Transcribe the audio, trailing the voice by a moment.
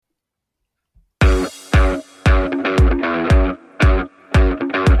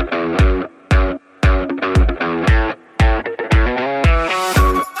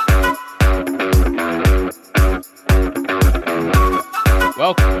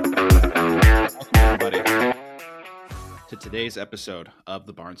Welcome, everybody, to today's episode of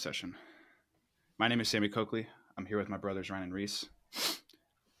the Barn Session. My name is Sammy Coakley. I'm here with my brothers Ryan and Reese.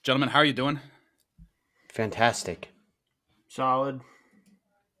 Gentlemen, how are you doing? Fantastic. Solid.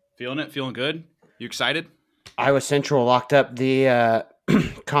 Feeling it? Feeling good? You excited? Iowa Central locked up the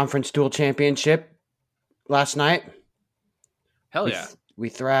conference dual championship last night. Hell yeah. We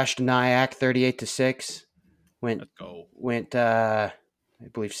thrashed Nyack 38-6. Let's go. I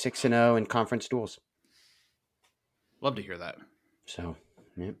believe 6-0 in conference duels. Love to hear that. So,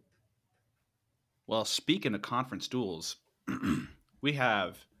 yeah. Well, speaking of conference duels, we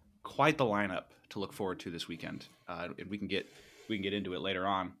have quite the lineup to look forward to this weekend. And we can get into it later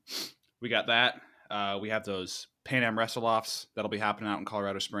on. We got that. We have those Pan Am Wrestle-Offs that'll be happening out in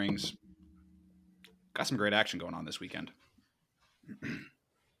Colorado Springs. Got some great action going on this weekend.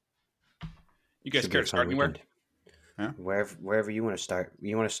 You guys care to start anywhere? Huh? Wherever you want to start.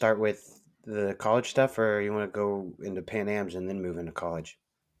 You want to start with the college stuff, or you want to go into Pan Ams and then move into college?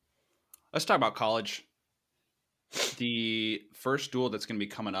 Let's talk about college. The first duel that's going to be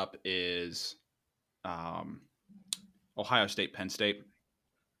coming up is Ohio State, Penn State.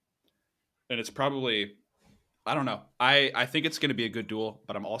 And it's probably, I don't know. I think it's going to be a good duel,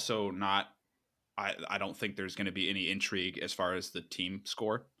 but I'm also not, I don't think there's going to be any intrigue as far as the team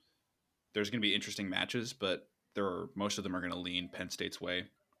score. There's going to be interesting matches, but most of them are going to lean Penn State's way,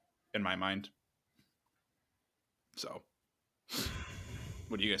 in my mind. So,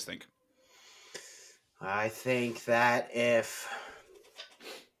 what do you guys think? I think that if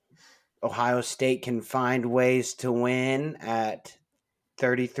Ohio State can find ways to win at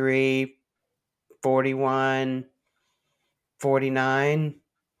 33, 41, 49,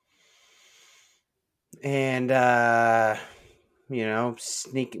 and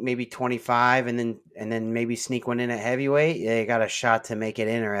sneak maybe 25, and then maybe sneak one in at heavyweight, they got a shot to make it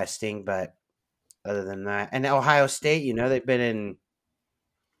interesting. But other than that, and Ohio State, they've been in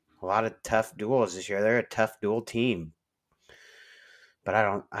a lot of tough duels this year. They're a tough duel team, but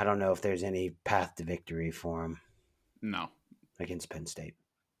I don't know if there's any path to victory for them. No, against Penn State.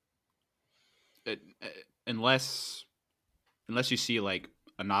 Unless you see like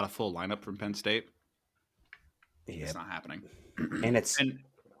not a full lineup from Penn State, It's not happening. And it's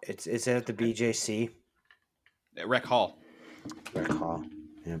at the BJC, at Rec Hall.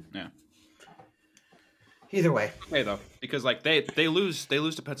 Yeah. Either way, okay though, because like they lose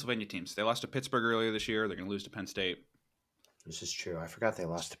to Pennsylvania teams. They lost to Pittsburgh earlier this year. They're going to lose to Penn State. This is true. I forgot they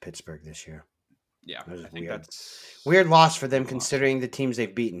lost to Pittsburgh this year. Yeah, I think that's weird loss for them considering the teams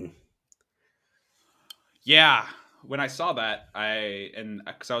they've beaten. Yeah, when I saw that,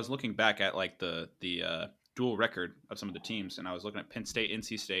 because I was looking back at like the dual record of some of the teams, and I was looking at Penn State,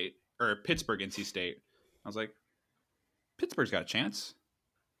 NC State, or Pittsburgh, NC State. I was like, Pittsburgh's got a chance.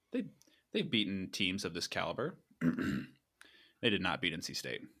 They've beaten teams of this caliber. They did not beat NC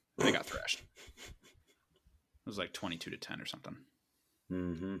State. They got thrashed. It was like 22-10 or something.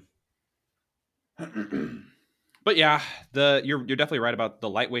 Mm-hmm. But yeah, you're definitely right about the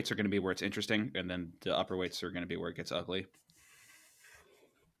lightweights are going to be where it's interesting, and then the upper weights are going to be where it gets ugly.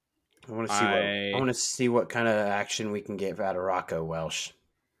 I want to see what kind of action we can get out of Rocco Welsh.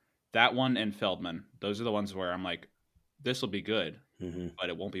 That one and Feldman. Those are the ones where I'm like, this will be good, but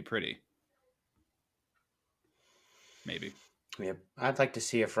it won't be pretty. Maybe. Yeah, I'd like to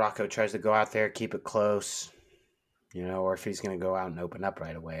see if Rocco tries to go out there, keep it close, or if he's going to go out and open up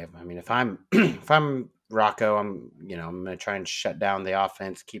right away. I mean, if I'm Rocco, I'm going to try and shut down the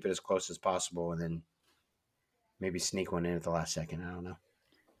offense, keep it as close as possible, and then maybe sneak one in at the last second. I don't know.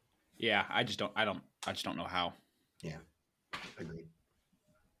 Yeah, I just don't know how. Yeah, agreed.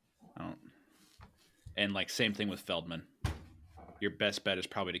 I don't. And like same thing with Feldman. Your best bet is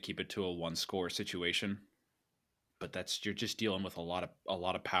probably to keep it to a one-score situation, but you're just dealing with a lot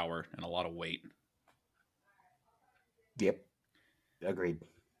of power and a lot of weight. Yep, agreed.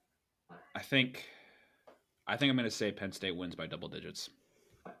 I think I'm going to say Penn State wins by double digits.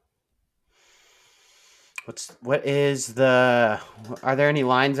 Are there any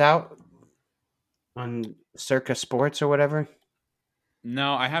lines out on Circa Sports or whatever?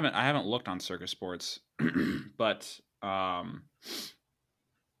 No, I haven't looked on Circa Sports, but I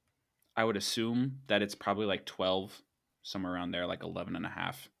would assume that it's probably like 12, somewhere around there, like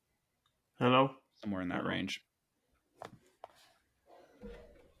 11.5. Hello? Somewhere in that range.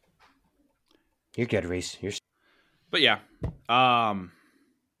 You're good, Reese. But yeah,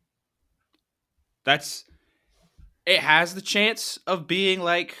 it has the chance of being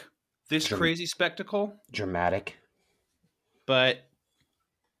like this crazy spectacle. Dramatic. But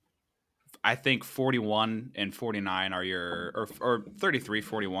I think 41 and 49 are or 33,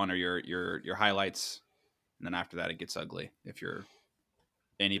 41 are your highlights, and then after that it gets ugly if you're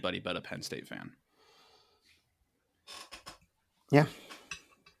anybody but a Penn State fan. Yeah.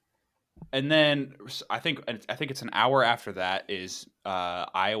 And then I think it's an hour after that is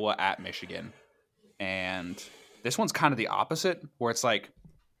Iowa at Michigan, and this one's kind of the opposite, where it's like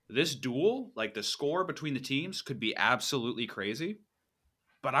this duel, like the score between the teams could be absolutely crazy,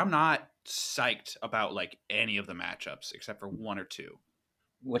 but I'm not psyched about like any of the matchups except for one or two.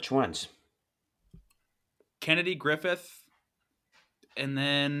 Which ones? Kennedy Griffith, and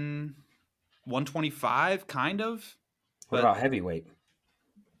then 125, kind of. What about heavyweight?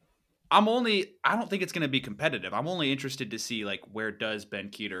 I don't think it's going to be competitive. I'm only interested to see like where does Ben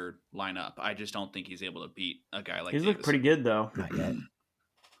Keeter line up. I just don't think he's able to beat a guy like He's Davis. looked pretty good though. Not yet.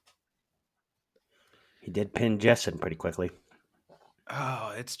 He did pin Jessen pretty quickly.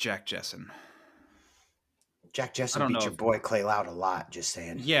 Oh, it's Jack Jessen. Jack Jessen beat your boy Clay Loud a lot, just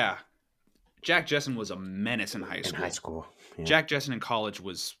saying. Yeah. Jack Jessen was a menace in high school. In high school. Yeah. Jack Jessen in college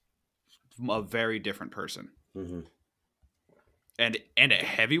was a very different person. Mm-hmm. And a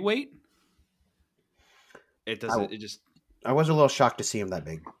heavyweight? I was a little shocked to see him that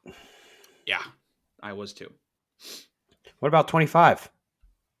big. Yeah, I was too. What about 25?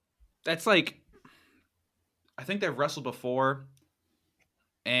 That's like, I think they've wrestled before,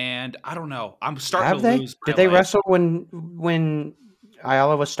 and I don't know. I'm starting to lose. Did they wrestle when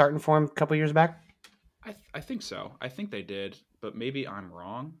Ayala was starting for him a couple years back? I think so. I think they did, but maybe I'm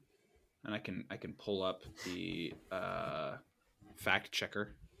wrong, and I can pull up the fact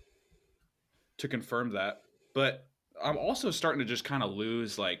checker to confirm that. But I'm also starting to just kind of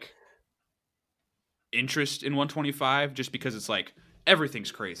lose like interest in 125 just because it's like everything's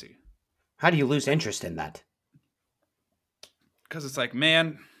crazy. How do you lose interest in that? Because it's like,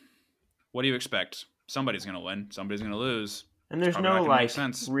 man, what do you expect? Somebody's going to win. Somebody's going to lose. And there's no like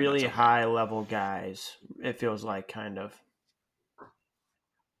really high level guys. It feels like kind of.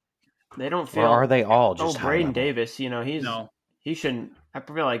 They don't feel. Or are they all just? Oh, Braden Davis. You know he shouldn't. I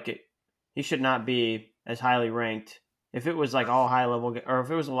feel like he should not be as highly ranked. If it was like all high level, or if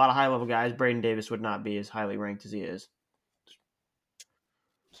it was a lot of high level guys, Braden Davis would not be as highly ranked as he is.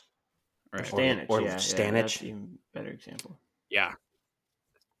 Right. Stanich, or yeah, Stanich. That's an even better example. Yeah.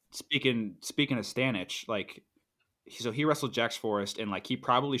 Speaking of Stanich, like, so he wrestled Jax Forrest, and like he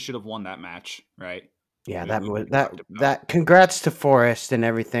probably should have won that match, right? Yeah, that. Congrats to Forrest and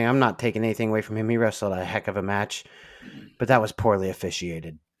everything. I'm not taking anything away from him. He wrestled a heck of a match, but that was poorly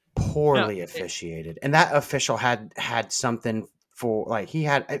officiated. And that official had something for like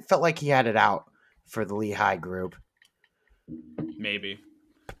it felt like he had it out for the Lehigh group. Maybe.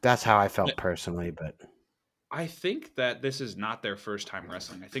 That's how I felt personally, but I think that this is not their first time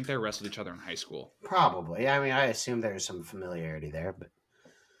wrestling. I think they wrestled each other in high school. Probably. I mean, I assume there's some familiarity there, but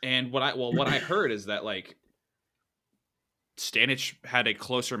what I heard is that like Stanich had a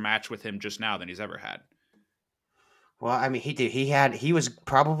closer match with him just now than he's ever had. Well, I mean, he did. He was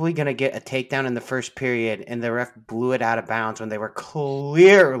probably going to get a takedown in the first period, and the ref blew it out of bounds when they were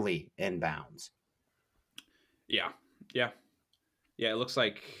clearly in bounds. Yeah. It looks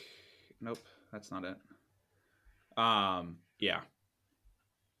like, nope, that's not it. Yeah.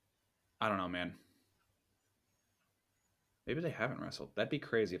 I don't know, man. Maybe they haven't wrestled. That'd be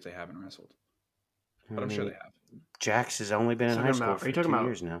crazy if they haven't wrestled. But I'm sure they have. Jax has only been in high school for 2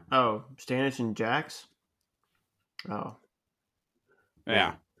 years now. Oh, Stanich and Jax? Oh.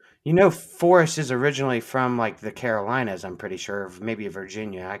 Yeah. You know, Forrest is originally from like the Carolinas, I'm pretty sure. Maybe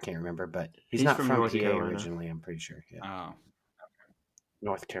Virginia, I can't remember, but he's not from North PA Carolina. originally, I'm pretty sure. Yeah. Oh.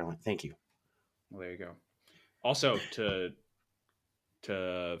 North Carolina. Thank you. Well, there you go. Also, to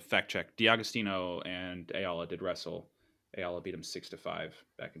fact check, D'Agostino and Ayala did wrestle. Ayala beat him 6-5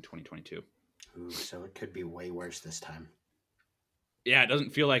 back in 2022. Ooh, so it could be way worse this time. Yeah, it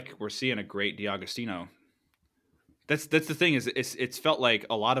doesn't feel like we're seeing a great D'Agostino. That's the thing is it's felt like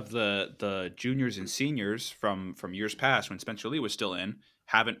a lot of the juniors and seniors from years past when Spencer Lee was still in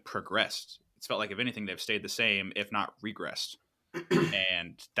haven't progressed. It's felt like if anything they've stayed the same, if not regressed.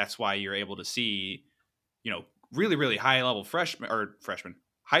 And that's why you're able to see, you know, really, really high level freshmen,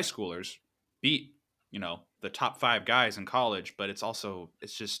 high schoolers beat, you know, the top 5 guys in college, but it's like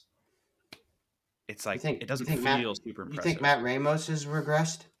it doesn't feel super impressive. You think Matt Ramos has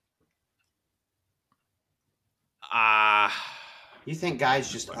regressed? You think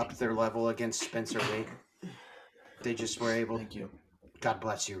guys just upped their level against Spencer Lee? They just were able. Thank you. God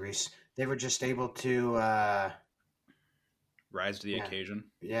bless you, Reese. They were just able to rise to the occasion.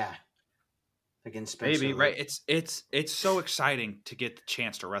 Yeah. against Spencer Maybe, Lee. right? It's so exciting to get the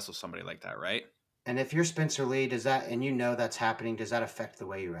chance to wrestle somebody like that, right? And if you're Spencer Lee, does that, and you know that's happening, does that affect the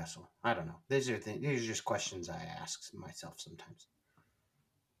way you wrestle? I don't know. These are just questions I ask myself sometimes.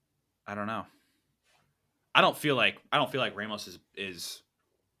 I don't know. I don't feel like Ramos is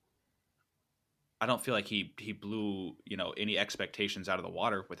I don't feel like he blew, any expectations out of the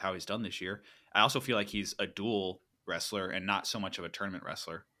water with how he's done this year. I also feel like he's a dual wrestler and not so much of a tournament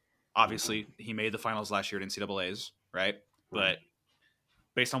wrestler. Obviously, he made the finals last year at NCAA's, right? But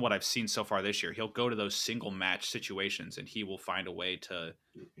based on what I've seen so far this year, he'll go to those single match situations and he will find a way to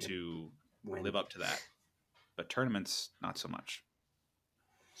live up to that. But tournaments, not so much.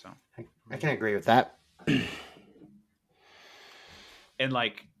 So I can agree with that. And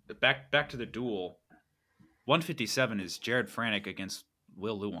like back to the duel, 157 is Jared Franek against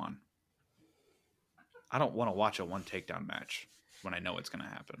Will Luan. I don't want to watch a one takedown match when I know it's going to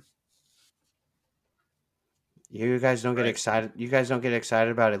happen. You guys don't get excited. You guys don't get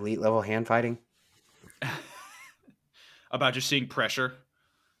excited about elite level hand fighting. About just seeing pressure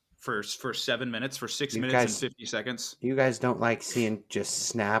for 7 minutes, for 6 minutes and 50 seconds. You guys don't like seeing just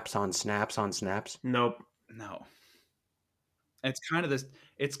snaps on snaps on snaps. Nope. No. It's kind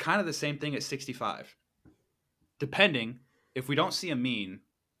of the same thing at 65. Depending, if we don't see a mean,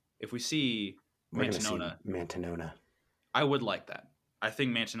 if we see Mantanona, I would like that. I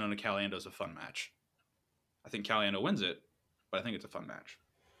think Mantanona Caliendo is a fun match. I think Caliendo wins it, but I think it's a fun match.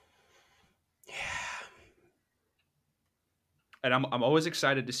 Yeah. And I'm always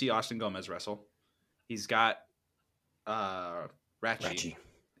excited to see Austin Gomez wrestle. He's got Ratchy.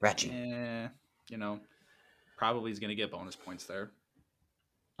 Probably he's going to get bonus points there.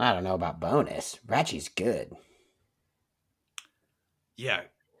 I don't know about bonus. Ratchy's good. Yeah,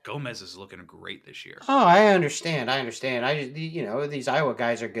 Gomez is looking great this year. Oh, I understand. I just, these Iowa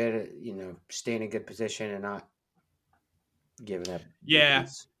guys are good at, staying in good position and not giving up. Yeah.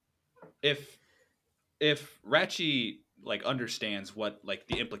 If Ratchy understands what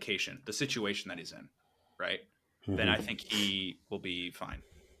the implication, the situation that he's in, right? Mm-hmm. Then I think he will be fine.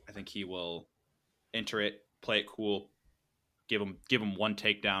 I think he will enter it, play it cool, give him one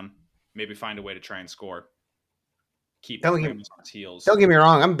takedown, maybe find a way to try and score. Keep Ramos on his heels. Don't get me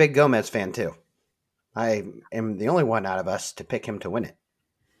wrong, I'm a big Gomez fan too. I am the only one out of us to pick him to win it.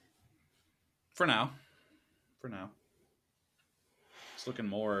 For now. It's looking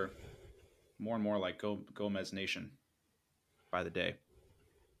more and more like Gomez Nation by the day.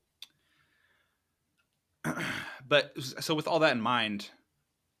 But so with all that in mind,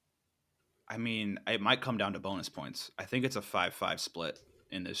 I mean, it might come down to bonus points. I think it's a 5-5 split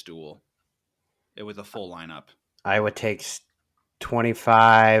in this duel. With a full lineup. Iowa takes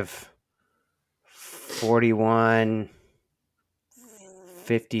 25, 41,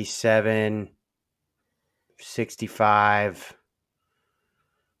 57, 65,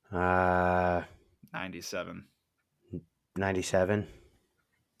 97. 97.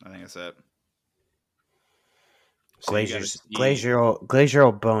 I think that's it. So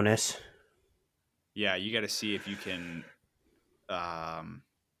Glazier bonus. Yeah, you got to see if you can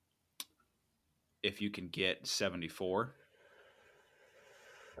get 74.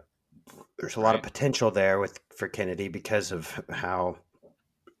 There's a lot of potential there for Kennedy because of how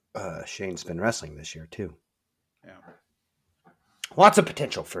Shane's been wrestling this year too. Yeah, lots of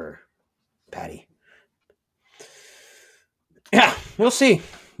potential for Patty. Yeah, we'll see.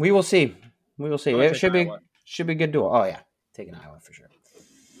 We will see. It should be a good duel. Oh yeah, taking Iowa for sure.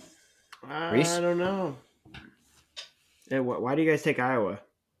 Reese? I don't know. Hey, why do you guys take Iowa?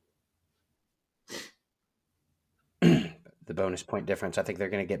 The bonus point difference. I think they're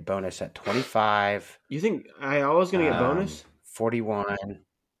going to get bonus at 25. You think Iowa's going to get bonus? 41.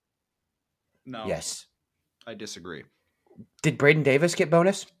 No. Yes. I disagree. Did Braden Davis get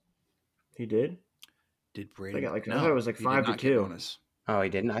bonus? He did. Did Braden? I thought it was 5-2. Oh, he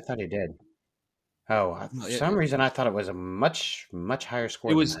didn't? I thought he did. Oh, for some reason I thought it was a much, much higher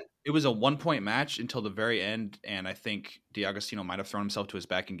score. It was a 1-point match until the very end, and I think D'Agostino might have thrown himself to his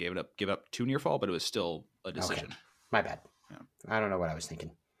back and gave up 2 near fall, but it was still a decision. Okay. My bad. Yeah. I don't know what I was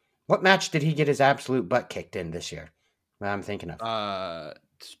thinking. What match did he get his absolute butt kicked in this year? That I'm thinking of.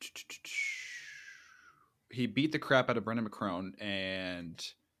 He beat the crap out of Brendan McCrone, and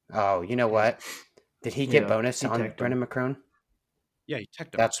oh, you know what? Did he get bonus on Brendan McCrone? Yeah, he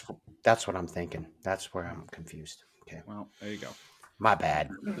teched him. That's what I'm thinking. That's where I'm confused. Okay. Well, there you go. My bad,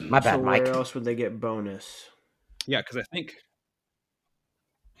 so Mike. Where else would they get bonus? Yeah, because I think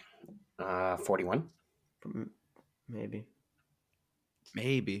 41.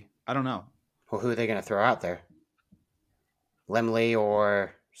 Maybe. I don't know. Well, who are they going to throw out there? Lemley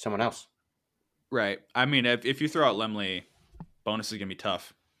or someone else? Right. I mean, if you throw out Lemley, bonus is gonna be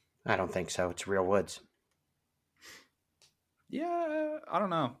tough. I don't think so. It's real woods. Yeah, I don't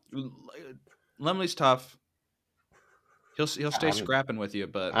know. Lemley's tough. He'll stay scrapping with you,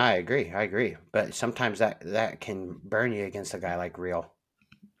 but I agree. But sometimes that can burn you against a guy like Real,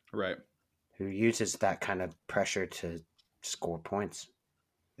 right, who uses that kind of pressure to score points.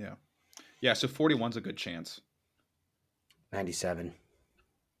 Yeah. So 41's a good chance. 97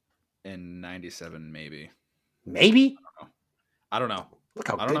 and 97 maybe. Maybe. I don't know. Look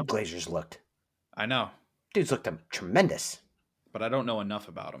how good Glazer's looked. I know. Dude's looked tremendous. But I don't know enough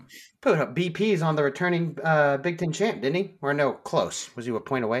about him. Put up BP's on the returning Big Ten champ, didn't he? Or no, close. Was he a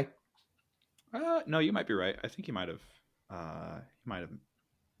point away? No, you might be right. I think he might have.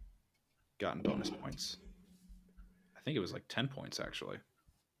 Gotten bonus points. I think it was like 10 points actually.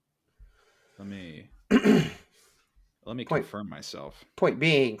 Let me confirm myself. Point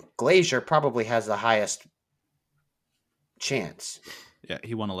being, Glazier probably has the highest chance. Yeah,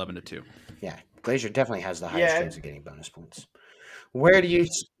 he won 11-2. Yeah, Glazier definitely has the highest chance of getting bonus points. Where do you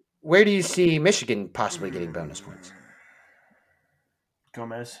see Michigan possibly getting bonus points?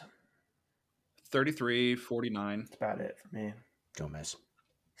 Gomez. 33, 49. That's about it for me. Gomez.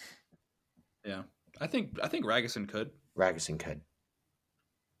 Yeah. I think Ragusin could. I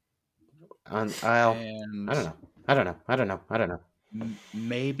don't know.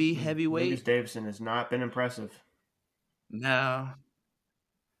 Maybe heavyweight. Lucas Davison has not been impressive. No.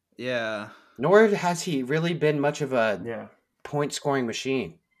 Yeah. Nor has he really been much of a point scoring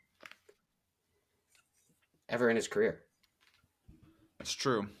machine ever in his career. That's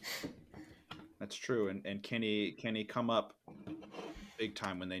true. And can he come up big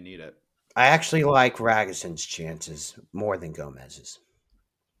time when they need it? I actually like Ragusin's chances more than Gomez's.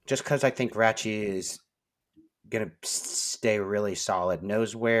 Just because I think Ratchie is going to stay really solid.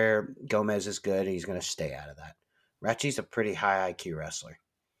 Knows where Gomez is good, and he's going to stay out of that. Ratchie's a pretty high IQ wrestler.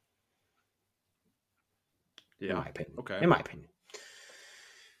 Yeah. In my opinion. Okay. In my opinion.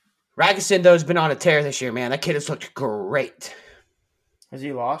 Ragusin, though, has been on a tear this year, man. That kid has looked great. Has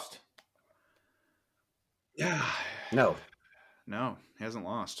he lost? Yeah. No, he hasn't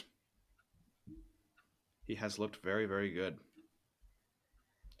lost. He has looked very, very good.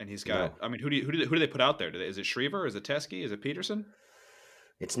 And he's got. No. I mean, who do they put out there? Is it Shriver? Is it Teskey? Is it Peterson?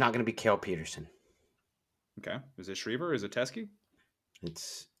 It's not going to be Cale Peterson. Okay. Is it Shriver? Is it Teskey?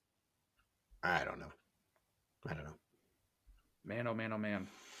 I don't know. Man, oh man.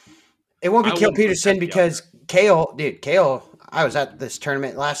 It won't be Cale Peterson because Cale. I was at this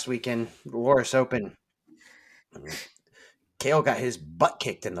tournament last weekend, Loris Open. Cale got his butt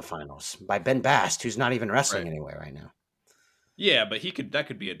kicked in the finals by Ben Bast, who's not even wrestling anywhere right now. Yeah, but that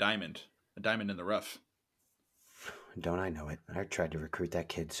could be a diamond in the rough. Don't I know it? I tried to recruit that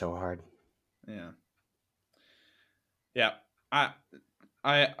kid so hard. Yeah. I'm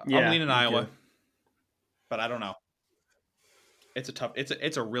leaning Iowa, but I don't know. It's a tough.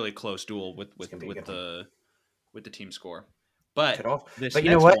 It's a really close duel with the team score. But you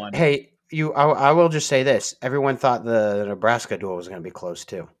know what? Hey, I will just say this: everyone thought the Nebraska duel was going to be close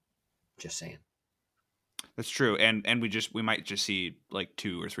too. Just saying. That's true, and we might just see like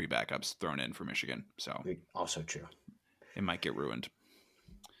 2 or 3 backups thrown in for Michigan. So also true. It might get ruined.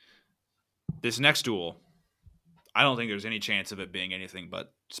 This next duel, I don't think there's any chance of it being anything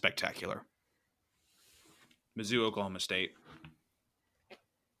but spectacular. Mizzou, Oklahoma State.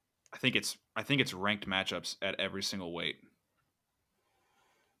 I think it's ranked matchups at every single weight.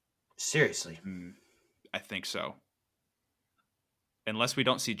 Seriously? I think so. Unless we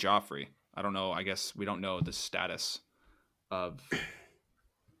don't see Joffrey. I don't know. I guess we don't know the status of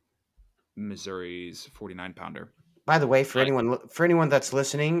Missouri's 49-pounder. By the way, for anyone that's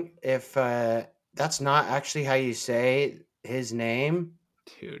listening, if that's not actually how you say his name,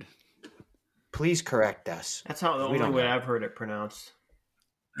 dude, please correct us. That's not the only way I've heard it pronounced.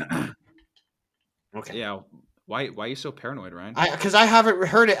 Okay. Yeah. Why are you so paranoid, Ryan? Because I haven't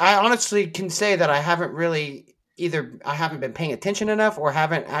heard it. I honestly can say that I haven't really I haven't been paying attention enough or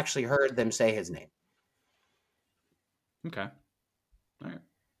haven't actually heard them say his name. Okay. All right.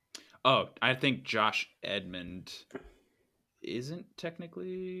 Oh, I think Josh Edmond isn't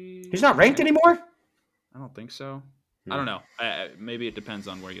technically... He's not ranked anymore? I don't think so. I don't know. Maybe it depends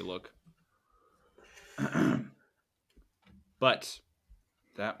on where you look. But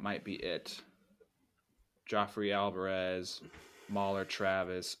that might be it. Joffrey Alvarez, Mahler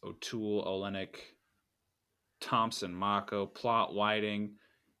Travis, O'Toole Olenek, Thompson Mako, Plot Whiting,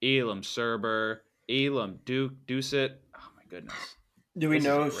 Elam Serber, Elam Doucet. Oh my goodness. Do we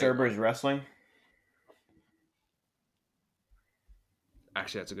know Serber's wrestling?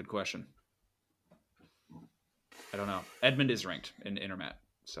 Actually, that's a good question. I don't know. Edmund is ranked in Intermat,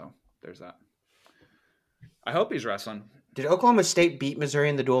 so there's that. I hope he's wrestling. Did Oklahoma State beat Missouri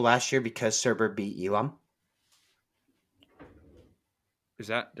in the duel last year because Serber beat Elam?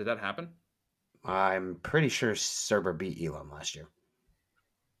 Did that happen? I'm pretty sure Serber beat Elam last year.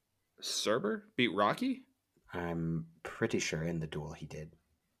 Serber beat Rocky? I'm pretty sure in the duel he did.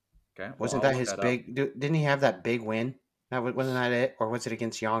 Okay. Well, Wasn't that his big... Didn't he have that big win? Wasn't that it? Or was it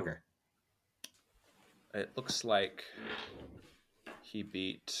against Younger? It looks like he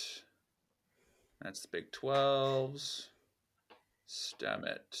beat... That's the Big 12s. Stem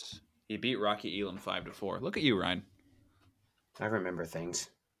it. He beat Rocky Elam 5-4. Look at you, Ryan. I remember things.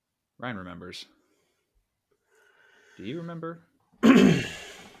 Ryan remembers. Do you remember?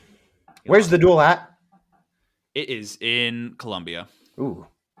 Where's the duel at? It is in Columbia. Ooh.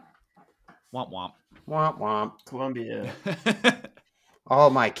 Womp womp. Womp womp. Columbia. All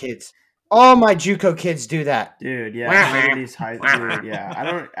my JUCO kids do that. Dude, yeah. Look at these dude,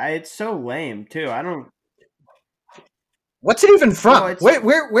 yeah. It's so lame too. What's it even from?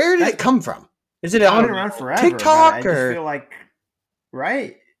 Where did it come from? Is it on around forever? TikTok I just feel like,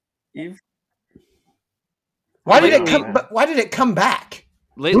 right? Why did it come back?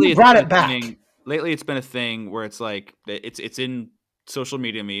 Lately, Who brought it back? Lately, it's been a thing where it's like it's in social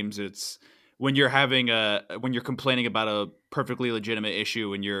media memes. It's when you're complaining about a perfectly legitimate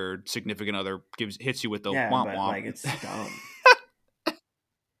issue and your significant other hits you with the womp womp. Like, it's dumb.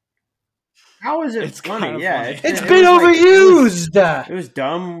 How is it funny? Kind of funny. It's been overused. It was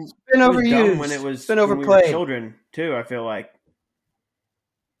dumb. It's been overused. When it was been overplayed. When we were children too. I feel like.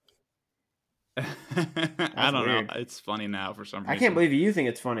 I don't know. It's funny now for some reason. I can't believe you think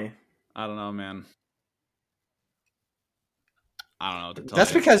it's funny. I don't know, man. I don't know what to tell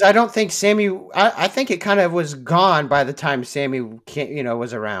That's you. because I don't think Sammy. I think it kind of was gone by the time Sammy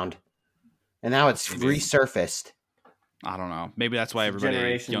was around, and now it's resurfaced. I don't know. Maybe that's why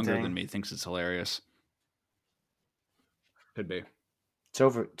everybody younger than me thinks it's hilarious. Could be. It's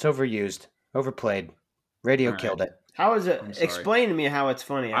overused, overplayed. Radio killed it. How is it? Explain to me how it's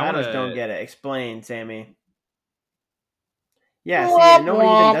funny. I just don't get it. Explain, Sammy. Yeah, nobody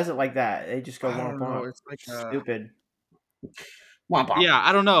even does it like that. They just go womp womp. It's like stupid. Womp womp. Yeah,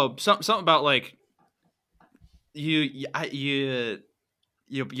 I don't know. Something about like you kind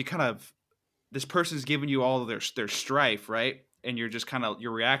of, this person's giving you all of their strife, right? And you're just kind of,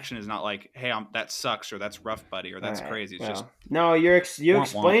 your reaction is not like, "Hey, that sucks," or "That's rough, buddy," or "That's crazy." It's just no. You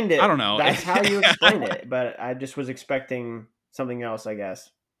explained it. I don't know. That's how you explained it, but I just was expecting something else, I guess.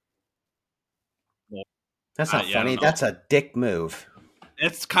 That's not funny. That's a dick move.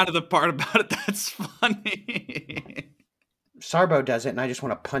 It's kind of the part about it that's funny. Sarbo does it, and I just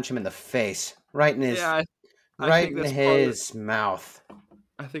want to punch him in the face, right in his mouth.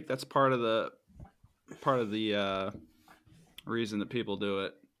 I think that's part of the reason that people do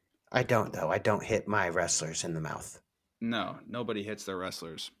it. I don't, though. I don't hit my wrestlers in the mouth. No, nobody hits their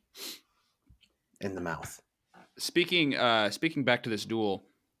wrestlers in the mouth. Speaking back to this duel,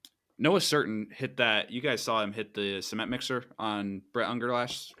 Noah Certain hit that. You guys saw him hit the cement mixer on Brett Unger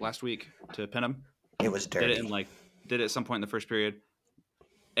last week to pin him. It was dirty. Did it at some point in the first period.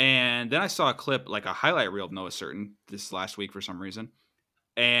 And then I saw a clip, like a highlight reel of Noah Certain this last week for some reason.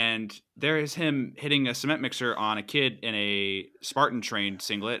 And there is him hitting a cement mixer on a kid in a Spartan trained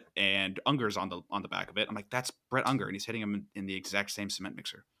singlet, and Unger's on the back of it. I'm like, that's Brett Unger, and he's hitting him in the exact same cement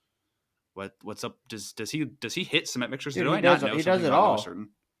mixer. What's up? Does he hit cement mixers? Dude, Do I not know? He does it all.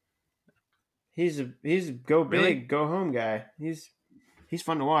 Certain? He's go big, really? Go home guy. He's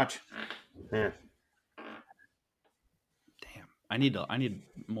fun to watch. Yeah. I need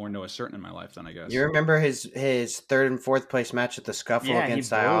more Noah Certain in my life then, I guess. You remember his third and fourth place match at the Scuffle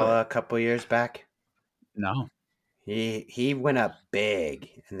against Ayala a couple years back? No. He went up big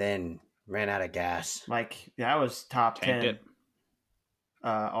and then ran out of gas. Like, that was top 10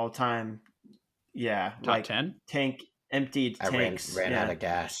 all time. Yeah. Top 10? Tank emptied tanks. Ran out of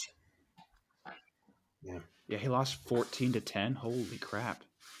gas. Yeah. Yeah, he lost 14-10. Holy crap.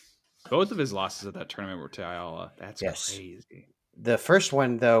 Both of his losses at that tournament were to Ayala. That's crazy. The first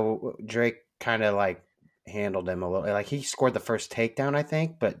one, though, Drake kind of like handled him a little. Like, he scored the first takedown, I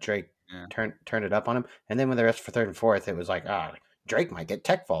think, but Drake turned it up on him. And then when the rest for third and fourth, it was like, Drake might get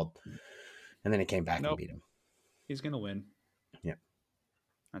tech fault. And then he came back and beat him. He's going to win. Yeah.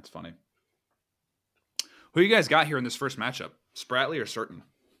 That's funny. Who you guys got here in this first matchup? Spratley or Certain?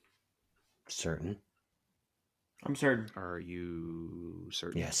 Certain. I'm certain. Are you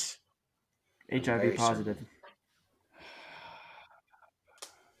certain? Yes. HIV positive. Certain.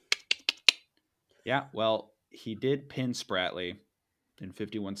 Yeah, well, he did pin Spratley in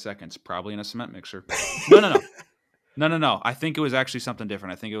 51 seconds, probably in a cement mixer. No. No. I think it was actually something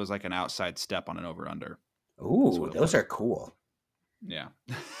different. I think it was like an outside step on an over-under. Ooh, those are cool. Yeah.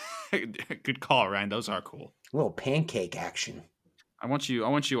 Good call, Ryan. Those are cool. A little pancake action. I want you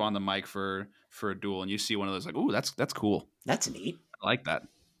on the mic for a duel, and you see one of those like, ooh, that's cool. That's neat. I like that.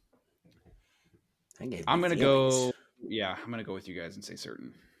 I'm gonna go. Yeah, I'm gonna go with you guys and say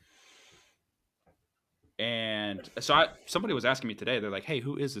certain. And so somebody was asking me today. They're like, "Hey,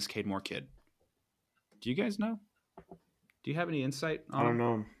 who is this Cade Moore kid? Do you guys know? Do you have any insight on I don't him?"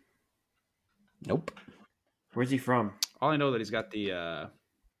 know. Nope. Where's he from? All I know that he's got the. I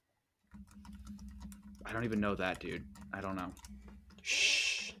don't even know that, dude. I don't know.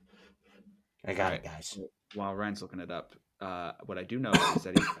 Shh. I got it, guys. While Ryan's looking it up, what I do know is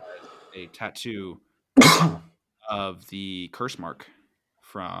that he has a tattoo of the curse mark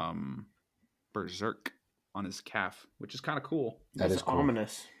from Berserk on his calf, which is kind of cool. That is cool.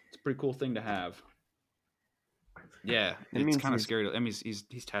 Ominous. It's a pretty cool thing to have. Yeah, it's kind of scary. I mean, he's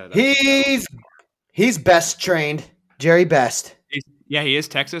tatted up. He's best trained. Jerry Best. Yeah, he is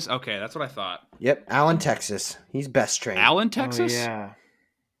Texas. Okay, that's what I thought. Yep, Allen, Texas. He's best trained. Allen, Texas. Oh, yeah.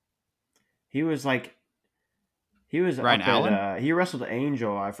 He was Ryan Allen. He wrestled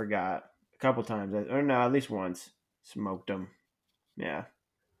Angel. I forgot a couple times. Or no, at least once. Smoked him. Yeah.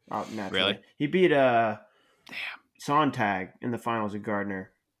 Naturally. Really? He beat Sontag in the finals of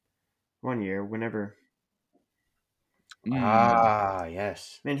Gardner one year. Whenever.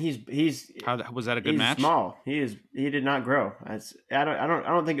 Yes. Man, he's. How was that a good match? Small. He did not grow. I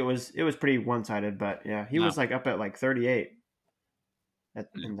don't think it was pretty one sided, but yeah, he was like up at like 38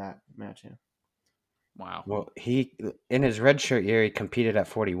 in that match. Yeah. Wow. Well, he in his redshirt year he competed at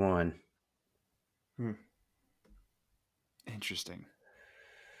 41. Interesting.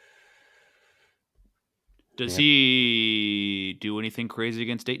 Does he do anything crazy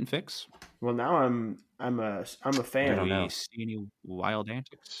against Dayton Fix? Well, now I'm a fan. Do we see any wild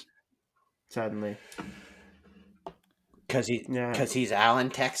antics? Suddenly, because he's Allen,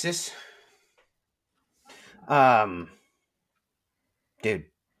 Texas. Dude,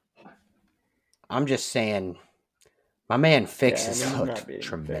 I'm just saying, my man Fix has looked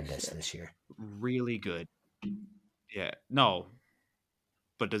tremendous this year. Really good. Yeah. No.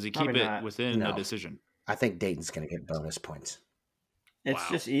 But does he keep it within a decision? I think Dayton's going to get bonus points. It's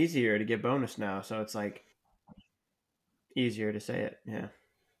just easier to get bonus now, so it's like easier to say it. Yeah.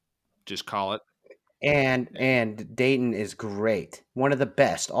 Just call it. And Dayton is great. One of the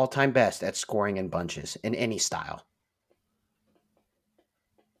best, all-time best at scoring in bunches in any style.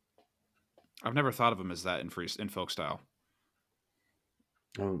 I've never thought of him as that in folk style.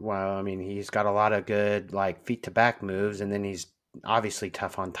 Well, I mean, he's got a lot of good like feet to back moves, and then he's obviously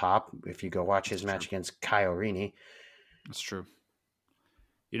tough on top. If you go watch his match against Kyle Rini, that's true.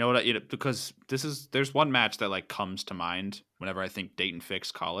 You know what? Because there's one match that like comes to mind whenever I think Dayton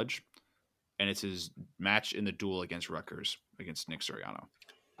Fix college, and it's his match in the duel against Rutgers against Nick Soriano.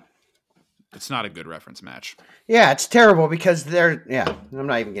 It's not a good reference match. Yeah, it's terrible because I'm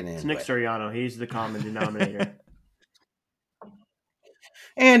not even getting into it. It's Nick Soriano. He's the common denominator.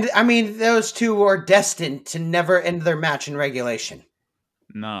 And, I mean, those two are destined to never end their match in regulation.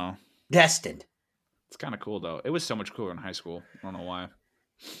 No. Destined. It's kind of cool, though. It was so much cooler in high school. I don't know why.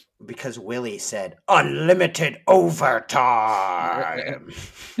 Because Willie said, unlimited overtime.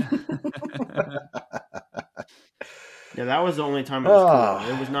 Yeah, that was the only time it was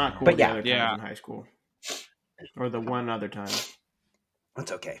cool. It was not cool the other times in high school. Or the one other time.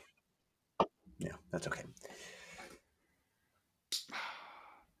 That's okay. Yeah, that's okay.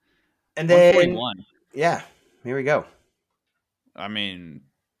 And then 141. Yeah, here we go. I mean,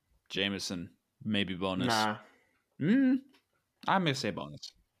 Jameson, maybe bonus. Nah. I'm gonna say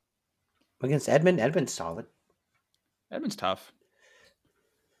bonus. Against Edmond, Edmond's solid. Edmond's tough.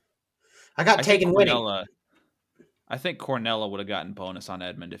 I taken winning. I think Cornella would have gotten bonus on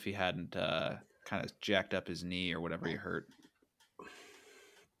Edmond if he hadn't kind of jacked up his knee or whatever he hurt.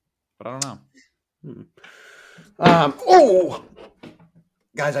 But I don't know.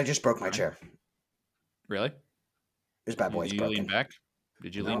 Guys, I just broke my chair. Really? This bad boy's broken. Lean back?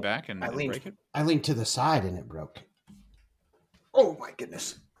 Did you lean back and break it? I leaned to the side and it broke. Oh my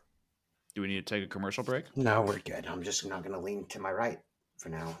goodness. Do we need to take a commercial break? No, we're good. I'm just not going to lean to my right for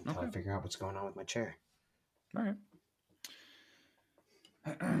now until I figure out what's going on with my chair. All right.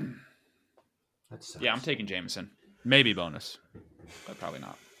 Yeah, I'm taking Jameson. Maybe bonus, but probably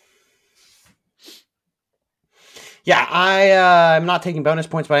not. Yeah, I'm not taking bonus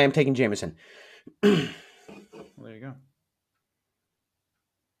points, but I am taking Jameson. Well, there you go.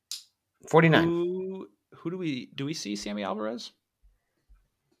 49. Who do we see? Sammy Alvarez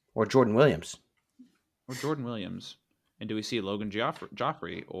or Jordan Williams? And do we see Logan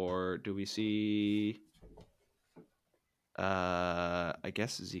Joffrey, or do we see I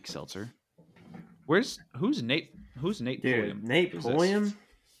guess Zeke Seltzer? Who's Nate Dude, Pulliam? Nate Who's Pulliam? this?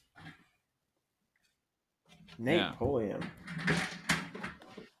 Nate Pulliam.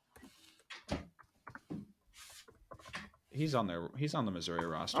 He's on the Missouri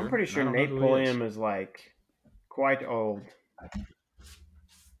roster. I'm pretty sure Nate Pulliam is like quite old.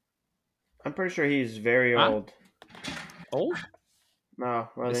 I'm pretty sure he's very old. Old? No,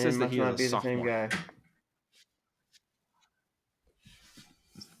 well, then he must not be the same guy.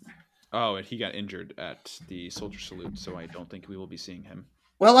 Oh, and he got injured at the Soldier Salute, so I don't think we will be seeing him.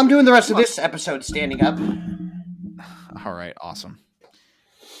 Well, I'm doing the rest of this episode standing up. All right, awesome.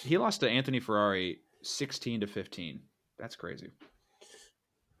 He lost to Anthony Ferrari 16-15. That's crazy.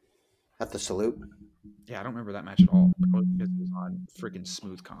 At the Salute? Yeah, I don't remember that match at all because it was on freaking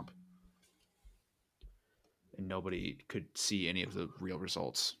Smooth Comp. And nobody could see any of the real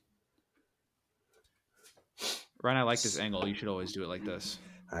results. Ryan, I like this angle. You should always do it like this.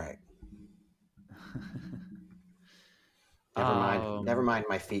 All right. Never mind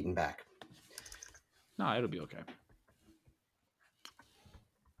my feet and back. No, it'll be okay.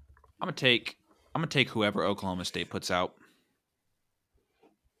 I'm gonna take whoever Oklahoma State puts out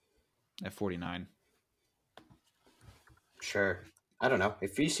at 49. Sure. I don't know.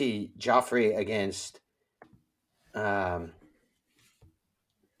 If you see Joffrey against Jordan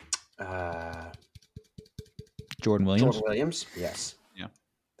Williams? Yes. Yeah.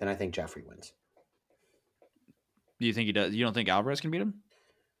 Then I think Joffrey wins. Do you think he does? You don't think Alvarez can beat him?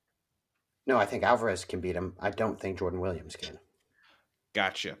 No, I think Alvarez can beat him. I don't think Jordan Williams can.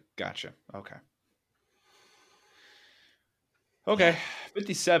 Gotcha. Okay.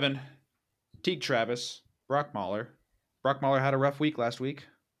 57. Teague Travis, Brock Mahler. Brock Mahler had a rough week last week.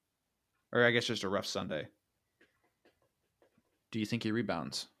 Or I guess just a rough Sunday. Do you think he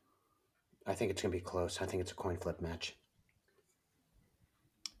rebounds? I think it's going to be close. I think it's a coin flip match.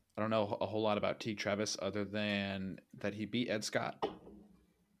 I don't know a whole lot about Teague Travis other than that he beat Ed Scott.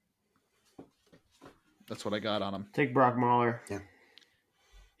 That's what I got on him. Take Brock Mahler. Yeah.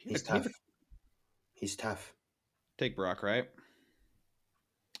 He's tough. Take Brock, right?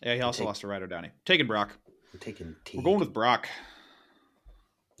 Yeah, he also lost to Ryder Downey. Taking Brock. I'm taking Teague. We're going with Brock.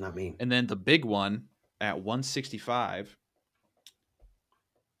 Not me. And then the big one at 165,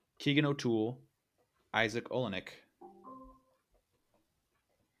 Keegan O'Toole, Isaac Olenek.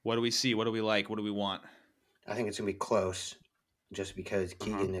 What do we see? What do we like? What do we want? I think it's going to be close just because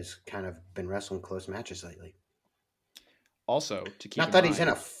Keegan has kind of been wrestling close matches lately. Also, to keep not that he's in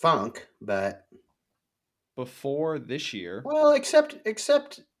a funk, but before this year. Well, except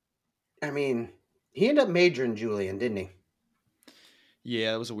I mean, he ended up majoring Julian, didn't he?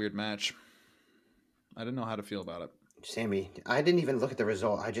 Yeah, it was a weird match. I didn't know how to feel about it. Sammy, I didn't even look at the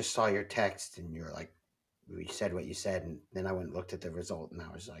result. I just saw your text and you were like, you said what you said, and then I went and looked at the result and I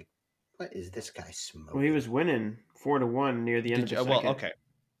was like, what is this guy smoking? Well, he was winning 4-1 near the end of the second. Well, okay.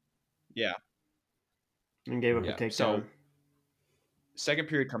 Yeah. And gave up a takedown. So, second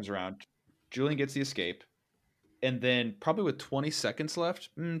period comes around. Julian gets the escape. And then probably with 20 seconds left,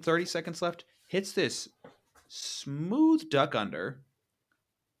 30 seconds left, hits this smooth duck under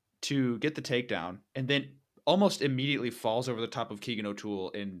to get the takedown. And then almost immediately falls over the top of Keegan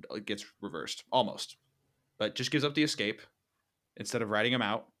O'Toole and gets reversed. Almost. But just gives up the escape instead of riding him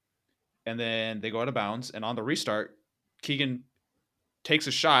out. And then they go out of bounds. And on the restart, Keegan takes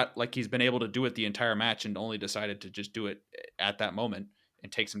a shot like he's been able to do it the entire match and only decided to just do it at that moment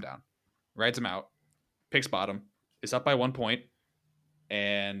and takes him down. Rides him out. Picks bottom. Is up by 1 point.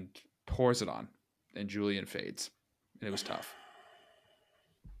 And pours it on. And Julian fades. And it was tough.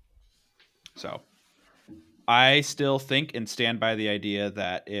 So I still think and stand by the idea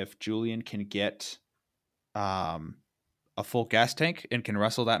that if Julian can get a full gas tank and can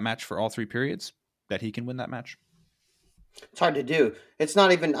wrestle that match for all 3 periods, that he can win that match. It's hard to do. It's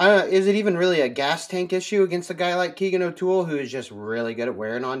not even, is it even really a gas tank issue against a guy like Keegan O'Toole, who is just really good at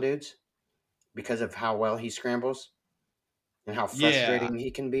wearing on dudes because of how well he scrambles and how frustrating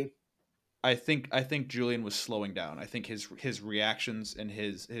he can be? I think Julian was slowing down. I think his reactions and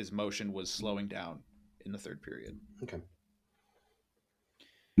his motion was slowing down in the 3rd period. Okay.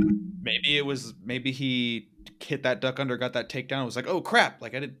 Maybe he hit that duck under, got that takedown. It was like, oh crap!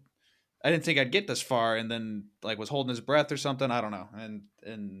 Like I didn't think I'd get this far, and then like was holding his breath or something. I don't know,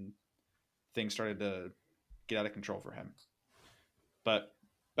 and things started to get out of control for him. But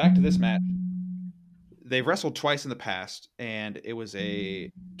back to this match, they've wrestled twice in the past, and it was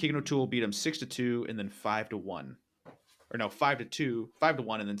Keegan O'Toole beat him 6-2 and then 5-1, or no 5-2,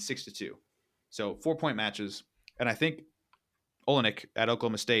 5-1, and then 6-2. So 4-point matches, and I think Olenek at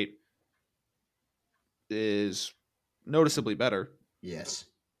Oklahoma State is noticeably better. Yes.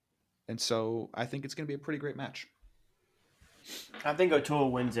 And so I think it's going to be a pretty great match. I think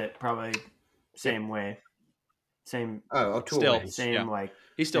O'Toole wins it probably same way. Same. Oh, O'Toole Still, wins. Same yeah. like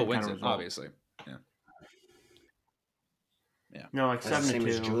He still wins kind of it, result. obviously. Yeah. Yeah. No, like That's 7-2 the same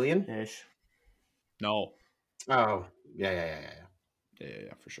as Julian? ish. No. Oh, yeah.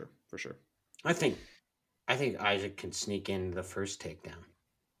 Yeah, for sure. I think Isaac can sneak in the first takedown.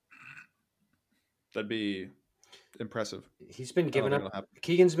 That'd be impressive. He's been giving up.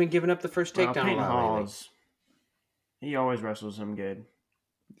 Keegan's been giving up the first takedown Peyton a lot Hall lately. He always wrestles him good.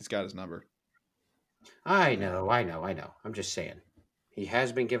 He's got his number. I know. I'm just saying. He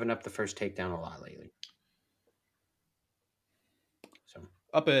has been giving up the first takedown a lot lately. So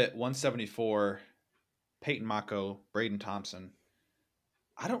up at 174, Peyton Mako, Braden Thompson.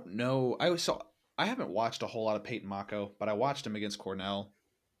 I don't know. I haven't watched a whole lot of Peyton Mako, but I watched him against Cornell,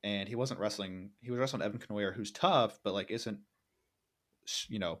 and he wasn't wrestling. He was wrestling Evan Kenoyer, who's tough, but like isn't,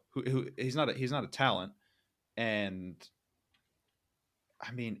 who he's not a talent. And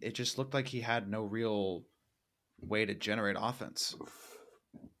I mean, it just looked like he had no real way to generate offense.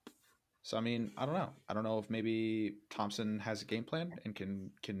 So I mean, I don't know. I don't know if maybe Thompson has a game plan and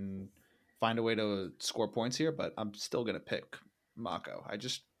can find a way to score points here, but I'm still gonna pick Mako. I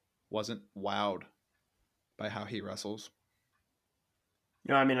just wasn't wowed by how he wrestles.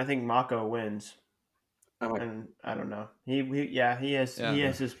 No, I mean I think Mako wins. And I don't know. He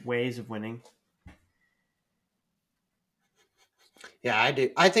has his ways of winning. Yeah, I do.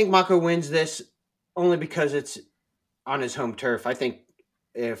 I think Mako wins this only because it's on his home turf. I think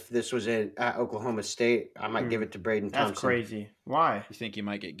if this was at Oklahoma State, I might give it to Braden Thompson. That's crazy. Why? You think he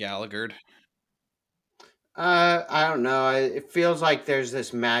might get Gallaghered? I don't know. It feels like there's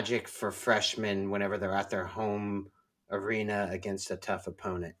this magic for freshmen whenever they're at their home arena against a tough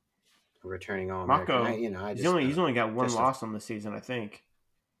opponent, a returning All-American. Mako, he's only got one loss on the season, I think.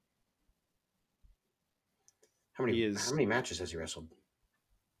 How many matches has he wrestled?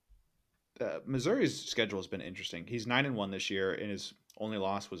 Missouri's schedule has been interesting. He's 9-1 this year, and his only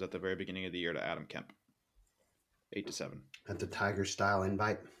loss was at the very beginning of the year to Adam Kemp, 8-7. At the Tiger style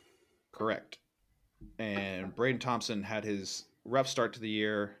invite. Correct. And Braden Thompson had his rough start to the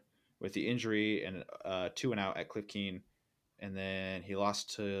year with the injury and 2-0 at Cliff Keen, and then he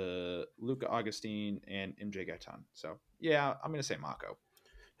lost to Luca Augustine and MJ Gaitan. So yeah, I'm gonna say Mako.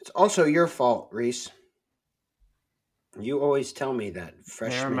 It's also your fault, Reese. You always tell me that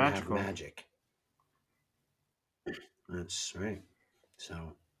freshmen have magic. That's right.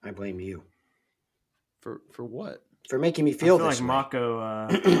 So I blame you. For what? For making me feel this like way. Mako, I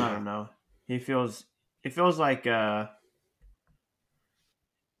don't know. It feels like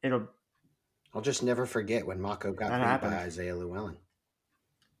it'll. I'll just never forget when Mako got beat by Isaiah Llewellyn.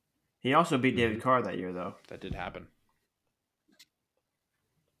 He also beat David Carr that year, though. That did happen.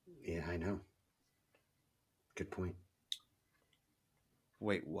 Yeah, I know. Good point.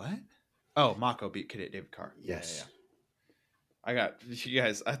 Wait, what? Oh, Mako beat David Carr. Yes. Yeah. I got you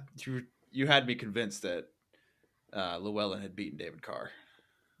guys. You had me convinced that Llewellyn had beaten David Carr.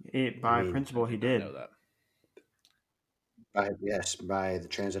 By principle, he did. I know that. By the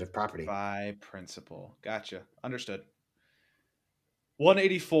transitive property. By principle. Gotcha. Understood.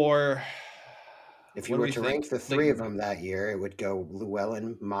 184. If you were to rank the three of them that year, it would go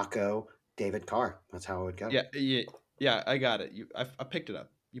Llewellyn, Mako, David Carr. That's how it would go. Yeah, I got it. I picked it up.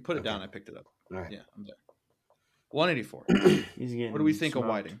 You put it down, I picked it up. All right. Yeah, I'm there. 184. He's getting what do we think smoked. of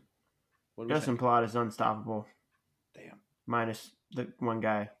Whiting? Justin Plott is unstoppable. Damn. Minus the one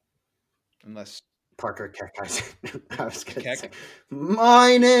guy. Unless Parker Keckeisen. I was going to say.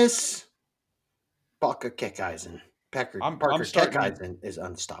 Minus Parker Keckeisen. Parker Keckeisen is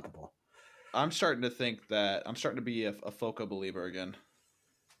unstoppable. I'm starting to be a Foca believer again.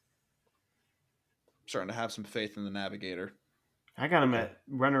 I'm starting to have some faith in the Navigator. I got him at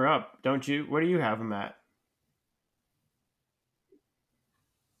runner-up, don't you? Where do you have him at?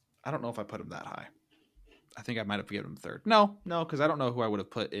 I don't know if I put him that high. I think I might have given him third. No, because I don't know who I would have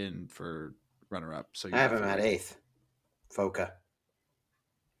put in for runner-up. So I have him at eighth. Foca.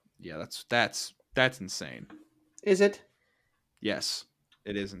 Yeah, that's insane. Is it? Yes,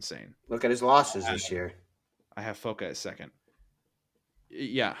 it is insane. Look at his losses this year. I have Foca at second.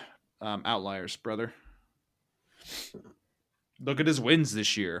 Yeah, outliers, brother. Look at his wins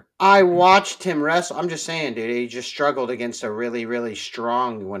this year. I watched him wrestle. I'm just saying, dude, he just struggled against a really, really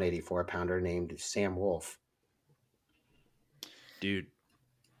strong 184-pounder named Sam Wolf. Dude.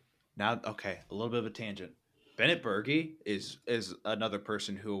 Now, okay, a little bit of a tangent. Bennett Berge is another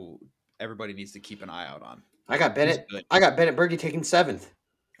person who everybody needs to keep an eye out on. I got Bennett Berge taking 7th.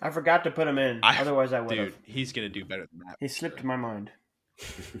 I forgot to put him in. Otherwise, I would have. Dude, he's going to do better than that. He slipped my mind.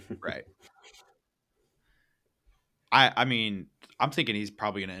 Right. I mean, I'm thinking he's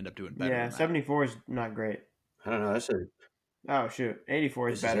probably going to end up doing better. Yeah, than 74 is not great. I don't know. Oh shoot, 84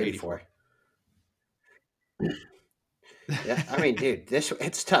 is better. 84. Yeah, I mean, dude,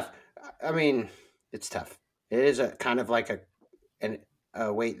 it's tough. I mean, it's tough. It is a kind of like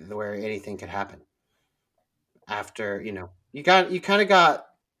a weight where anything could happen. After you kind of got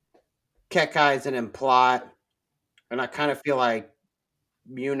Kekais and Plot, and I kind of feel like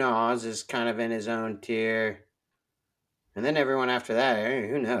Munoz is kind of in his own tier, and then everyone after that,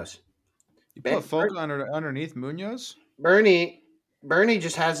 who knows? You put Folk underneath Munoz. Bernie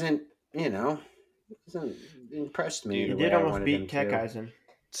just hasn't impressed me. He did almost beat Kekais.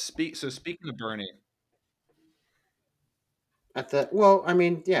 Speaking of Bernie,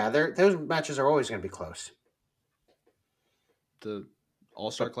 those matches are always going to be close. The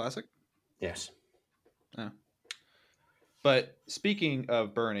All-Star Classic? Yes. Yeah. But speaking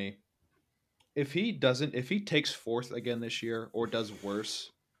of Bernie, if he takes 4th again this year or does worse,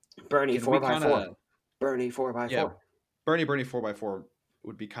 Bernie 4x4. Bernie 4x4. Yeah, Bernie 4x4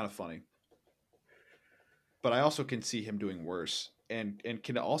 would be kind of funny. But I also can see him doing worse and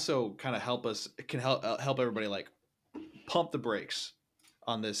can also kind of help everybody like pump the brakes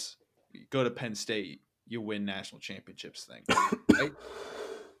on this go to Penn State, you win national championships thing. Right?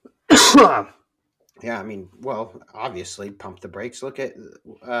 Yeah, I mean, well, obviously, pump the brakes. Look at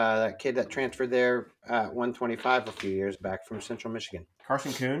that kid that transferred there at 125 a few years back from Central Michigan.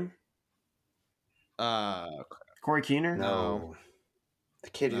 Carson Kuhn? Corey Keener? No. The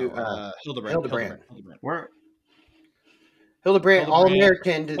kid who... Hildebrand. Hildebrand,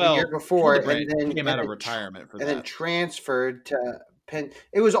 All-American the year before. And then came out of retirement for that. And then transferred to Penn.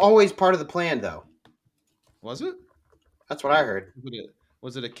 It was always part of the plan, though. Was it? That's what I heard.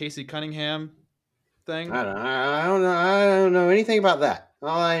 Was it a Casey Cunningham thing? I don't know. I don't know anything about that.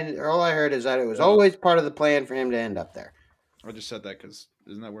 All I heard is that it was always part of the plan for him to end up there. I just said that because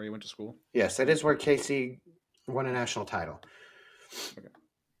isn't that where he went to school? Yes, that is where Casey won a national title. Okay.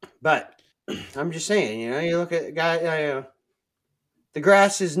 But I'm just saying, you look at guy. The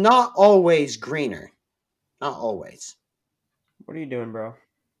grass is not always greener. Not always. What are you doing, bro?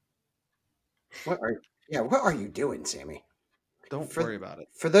 What are you doing, Sammy? Don't worry about it.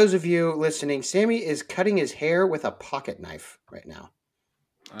 For those of you listening, Sammy is cutting his hair with a pocket knife right now.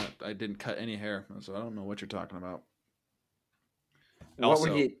 I didn't cut any hair, so I don't know what you're talking about. What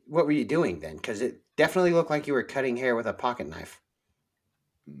were you doing then? Because it definitely looked like you were cutting hair with a pocket knife.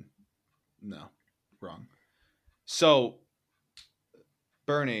 No, wrong. So,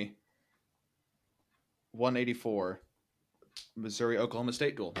 Bernie, 184, Missouri-Oklahoma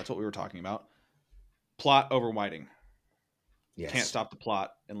State duel. That's what we were talking about. Plot over Whiting. Yes. Can't stop the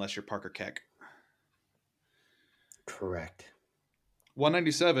plot unless you're Parker Keck. Correct.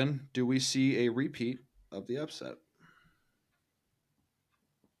 197, do we see a repeat of the upset?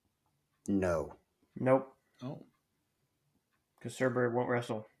 No. Nope. Oh. Because Serber won't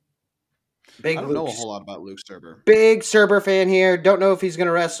wrestle. I don't know a whole lot about Luke Serber. Big Serber fan here. Don't know if he's going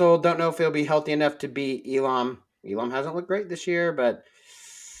to wrestle. Don't know if he'll be healthy enough to beat Elam. Elam hasn't looked great this year, but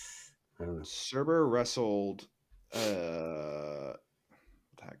I don't know. Serber wrestled... what the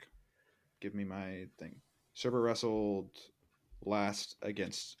heck? Give me my thing. Serber wrestled last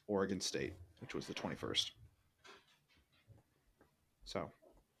against Oregon State, which was the 21st. So...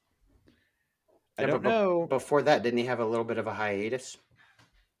 I don't know. Before that, didn't he have a little bit of a hiatus?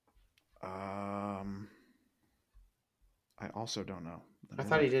 I also don't know. I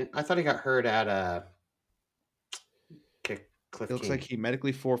thought he didn't. I thought he got hurt at Cliff Keen. It looks like he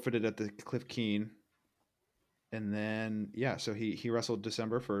medically forfeited at the Cliff Keen, and then so he wrestled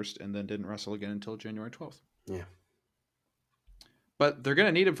December 1st, and then didn't wrestle again until January 12th. Yeah, but they're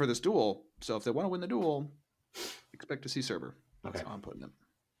gonna need him for this duel. So if they want to win the duel, expect to see Serber. That's how I'm putting it.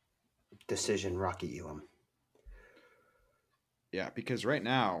 Decision, Rocky Elam. Yeah, because right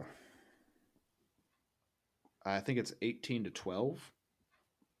now, I think it's 18-12,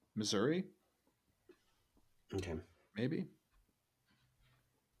 Missouri. Okay. Maybe.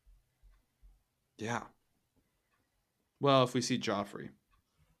 Yeah. Well, if we see Joffrey.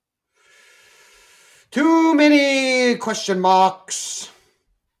 Too many question marks.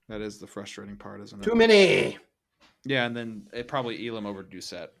 That is the frustrating part, isn't it? Too many. Yeah, and then it probably Elam over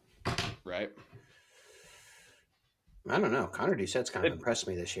Doucette, right? I don't know. Connor Doucette's kind of impressed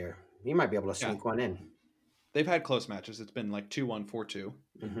me this year. He might be able to sneak one in. They've had close matches. It's been like 2-1, 4-2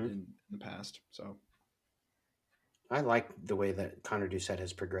 in the past. So I like the way that Connor Doucette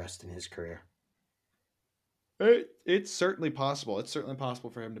has progressed in his career. It's certainly possible. It's certainly possible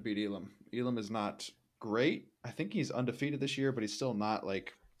for him to beat Elam. Elam is not great. I think he's undefeated this year, but he's still not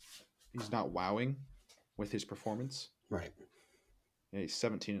he's not wowing with his performance. Right. Yeah, he's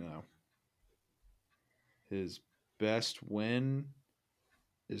 17-0. His best win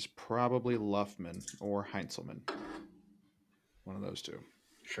is probably Luffman or Heinzelman. One of those two.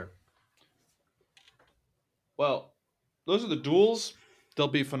 Sure. Well, those are the duels. They'll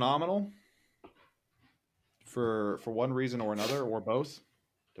be phenomenal for one reason or another, or both,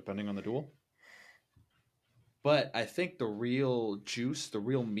 depending on the duel. But I think the real juice, the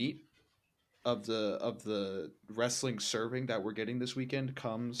real meat of the wrestling serving that we're getting this weekend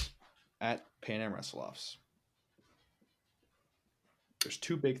comes at Pan Am Wrestle-Offs. There's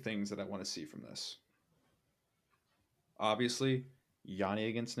two big things that I want to see from this. Obviously, Yanni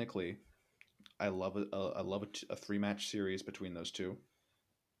against Nick Lee. I love a 3-match series between those two.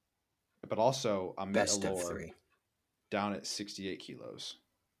 But also, Best of 3. Down at 68 kilos.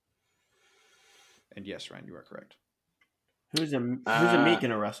 And yes, Ryan, you are correct. Who's a meat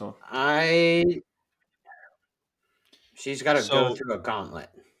gonna wrestle? She's got to go through a gauntlet.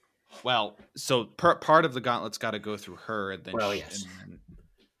 Well, so part of the gauntlet's got to go through her, and then yes. And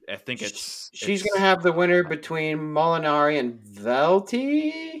I think she's going to have the winner between Molinari and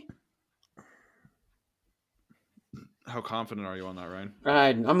Velty. How confident are you on that,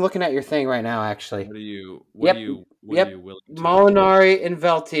 Ryan? I'm looking at your thing right now, actually. What are you willing to Molinari and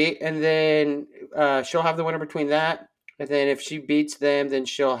Velty, and then she'll have the winner between that. And then if she beats them, then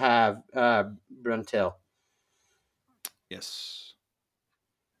she'll have Bruntil. Yes.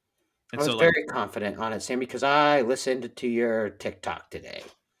 I was very confident on it, Sam, because I listened to your TikTok today.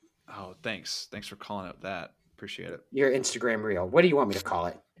 Oh, thanks. Thanks for calling out that. Appreciate it. Your Instagram reel. What do you want me to call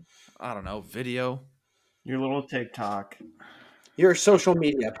it? I don't know. Video. Your little TikTok. Your social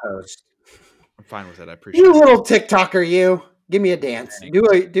media post. I'm fine with it. I appreciate it. You little TikToker, you. Give me a dance. Do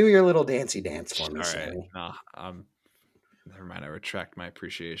your little dancey dance for me, all Sammy. Right. No, never mind. I retract my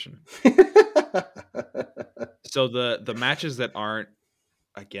appreciation. So the matches that aren't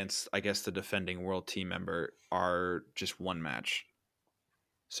against, I guess, the defending world team member are just one match.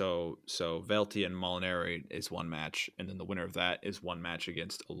 So Velty and Molinari is one match, and then the winner of that is one match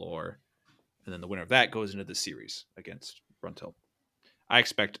against Allure, and then the winner of that goes into the series against Bruntil. I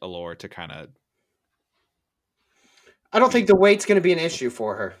expect Allure to kind of... I don't think the weight's going to be an issue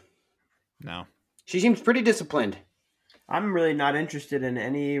for her. No. She seems pretty disciplined. I'm really not interested in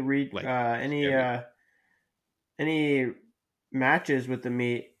any matches with the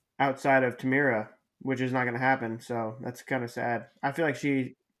meat outside of Tamira, which is not going to happen. So that's kind of sad. I feel like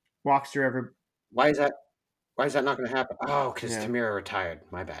she walks through every. Why is that not going to happen? Oh, because Tamira retired.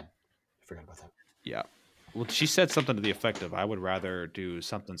 My bad. I forgot about that. Yeah. Well, she said something to the effect of, I would rather do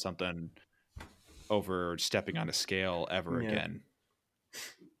something over stepping on a scale ever again.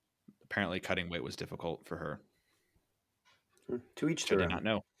 Apparently cutting weight was difficult for her. To each their own. I did not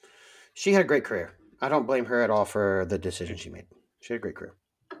know. She had a great career. I don't blame her at all for the decision she made. She had a great career.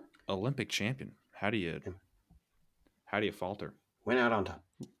 Olympic champion. How do you falter? Went out on top.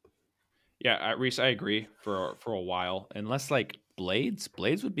 Yeah, Reese, I agree for a while. Unless Blades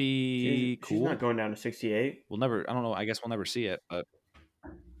would be cool. She's not going down to 68. We'll never. I don't know. I guess we'll never see it. But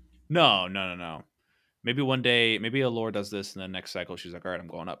no. Maybe one day, maybe Allure does this, and then next cycle she's like, all right, I'm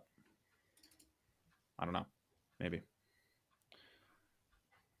going up. I don't know. Maybe.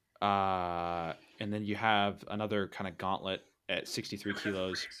 And then you have another kind of gauntlet at 63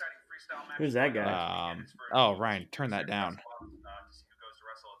 kilos. Who's that guy? Ryan, turn that down.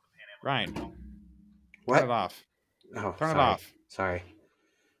 Ryan, what? Turn it off. Oh, turn it off. Sorry.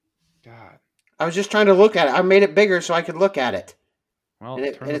 God. I was just trying to look at it. I made it bigger so I could look at it. Well,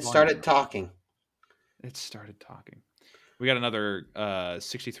 and it started talking. It started talking. We got another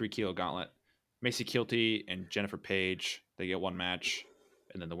 63 kilo gauntlet. Macy Kilty and Jennifer Page. They get one match.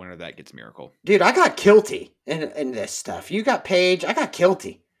 And then the winner of that gets Miracle. Dude, I got Kilty in this stuff. You got Page. I got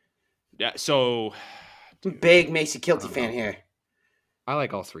Kilty. Yeah, so... Big Macy Kilty fan here. I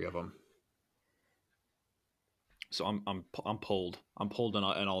like all three of them. So I'm pulled. I'm pulled in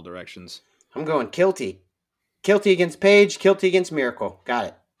all directions. I'm going Kilty. Kilty against Page. Kilty against Miracle. Got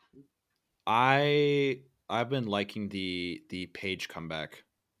it. I've been liking the Page comeback.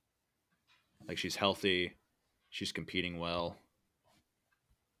 Like, she's healthy. She's competing well.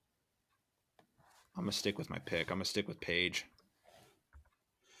 I'm going to stick with my pick. I'm going to stick with Paige.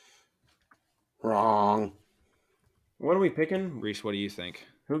 Wrong. What are we picking? Reese, what do you think?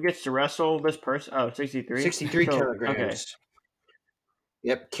 Who gets to wrestle this person? Oh, 63? 63 kilograms. Okay.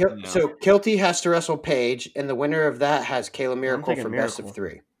 Yep. So Kilty has to wrestle Paige, and the winner of that has Kayla Miracle for Miracle. Best of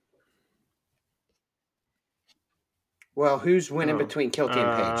 3. Well, who's winning between Kilty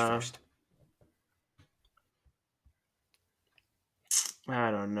and Page first? I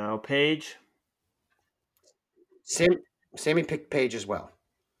don't know. Page? Sammy picked Page as well.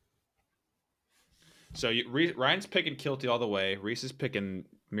 So Ryan's picking Kilty all the way. Reese is picking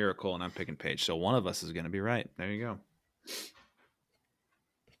Miracle, and I'm picking Page. So one of us is going to be right. There you go.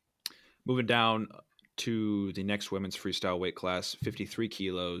 Moving down to the next women's freestyle weight class, 53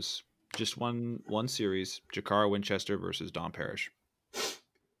 kilos. Just one series. Jakara Winchester versus Dawn Parrish.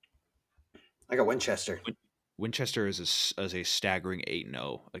 I got Winchester. Winchester is a staggering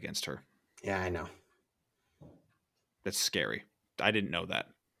 8-0 against her. Yeah, I know. That's scary. I didn't know that.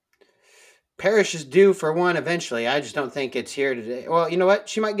 Parrish is due for one eventually. I just don't think it's here today. Well, you know what?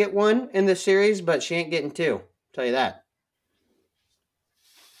 She might get one in this series, but she ain't getting two. I'll tell you that.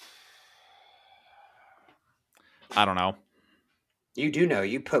 I don't know. You do know.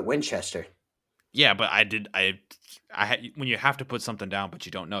 You put Winchester. Yeah, but I did. I had, when you have to put something down, but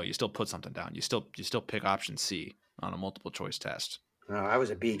you don't know, you still put something down. You still pick option C on a multiple choice test. Oh, I was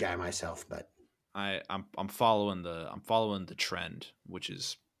a B guy myself, but I'm following the trend, which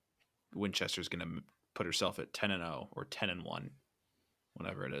is Winchester's going to put herself at 10-0 or 10-1,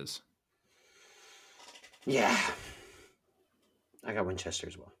 whatever it is. Yeah, I got Winchester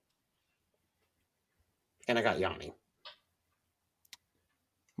as well, and I got Yanni.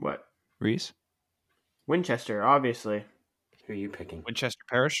 What? Reese? Winchester, obviously. Who are you picking? Winchester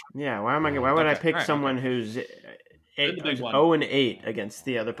Parrish? Yeah, why would I pick someone who's 0-8 against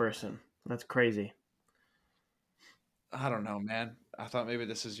the other person? That's crazy. I don't know, man. I thought maybe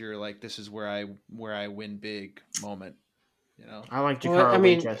this is this is where I win big moment. You know, I like Jakara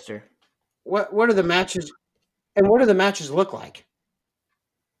Winchester. What are the matches, and what do the matches look like?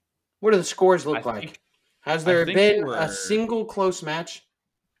 What do the scores look like? Has there been a single close match?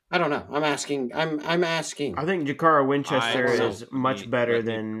 I don't know. I'm asking. I'm asking. I think Jakara Winchester is much better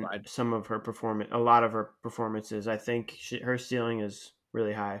than some of her a lot of her performances. I think her ceiling is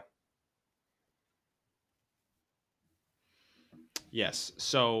really high. Yes.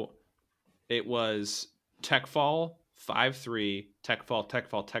 So it was Tech Fall 5-3, Tech Fall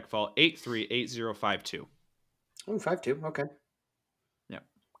 8-3, 8-0, 5-2. Oh, 5-2. Okay. Yeah.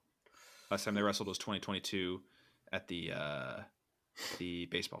 Last time they wrestled was 2022 at the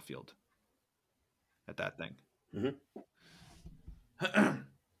baseball field. At that thing. Mm-hmm.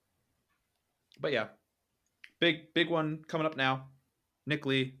 But yeah. Big one coming up now. Nick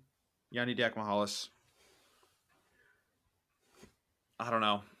Lee, Yanni Diakmahalis. I don't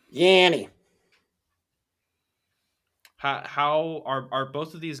know. Yanni. How are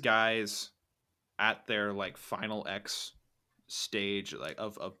both of these guys at their final X stage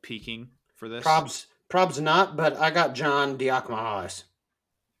of peaking for this? Probs not, but I got John Diakmahalis.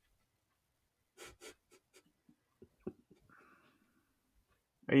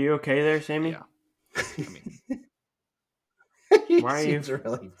 Are you okay there, Sammy? Yeah. I mean, why are you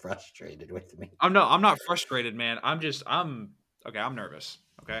really frustrated with me? I'm not frustrated, man. I'm nervous.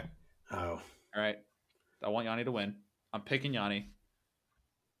 Okay. Oh. All right. I want Yanni to win. I'm picking Yanni.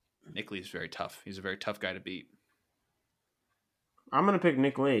 Nick Lee's very tough. He's a very tough guy to beat. I'm gonna pick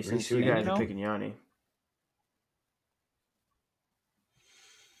Nick Lee since you guys are picking Yanni.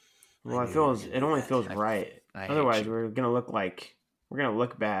 Well, it only feels right. Otherwise, we're gonna look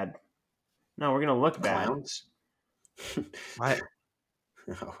bad. No, we're gonna look bad. Clowns. What?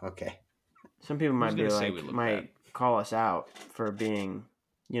 Oh, okay. Some people might call us out for being,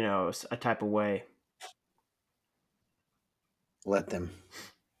 a type of way. Let them.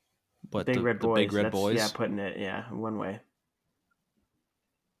 But Big Red Boys. Yeah, putting it. Yeah, one way.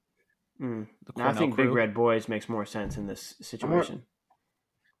 I think Big Red Boys makes more sense in this situation.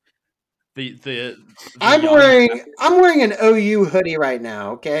 I'm wearing an OU hoodie right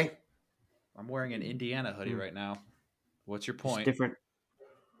now. Okay. I'm wearing an Indiana hoodie right now. What's your point? It's different.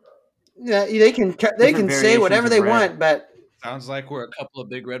 Yeah, they can say whatever they want, but sounds like we're a couple of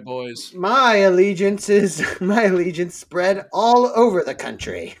Big Red Boys. My allegiance spread all over the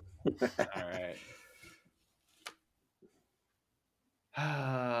country. All right.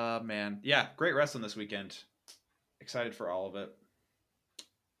 Man. Yeah, great wrestling this weekend. Excited for all of it.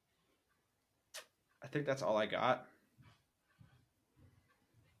 I think that's all I got.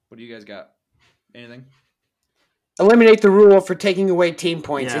 What do you guys got? Anything? Eliminate the rule for taking away team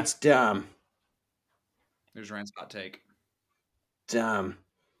points. Yeah. It's dumb. There's Rand's hot take. Dumb.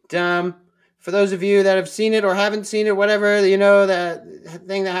 For those of you that have seen it or haven't seen it, whatever, that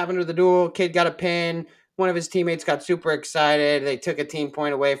thing that happened with the duel, kid got a pin. One of his teammates got super excited. They took a team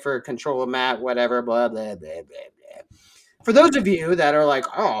point away for control of mat, whatever, blah, blah, blah, blah, blah. For those of you that are like,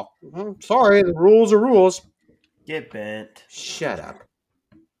 oh, sorry, the rules are rules. Get bent. Shut up.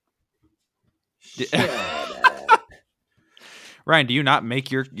 Shut up. Ryan, do you not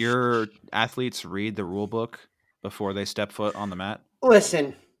make your athletes read the rule book before they step foot on the mat?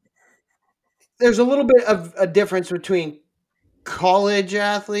 Listen, there's a little bit of a difference between college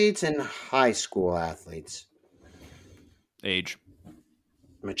athletes and high school athletes. Age.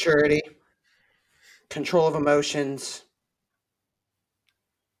 Maturity, control of emotions,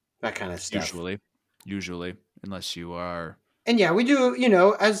 that kind of stuff. Usually, unless you are. And yeah, we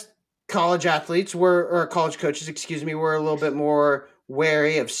do, as college athletes, or college coaches, we're a little bit more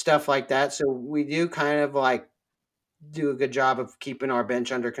wary of stuff like that. So we do kind of like do a good job of keeping our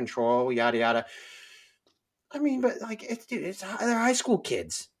bench under control, yada, yada. I mean, but like, they're high school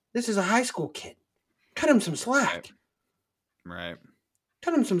kids. This is a high school kid. Cut him some slack. Right.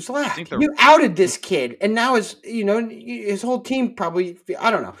 Cut him some slack. You outed this kid, and now his whole team probably, I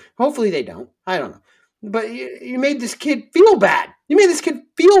don't know. Hopefully they don't. I don't know. But you made this kid feel bad. You made this kid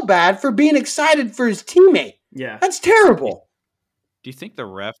feel bad for being excited for his teammate. Yeah. That's terrible. Do you think the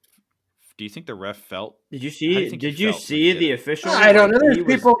ref felt? Did you see the official? I don't know. There's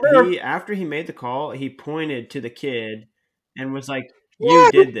people after he made the call, he pointed to the kid and was like,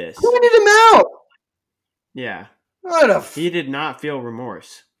 "You did this." Pointed him out. Yeah. He did not feel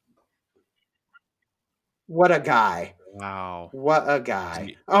remorse. What a guy. Wow. What a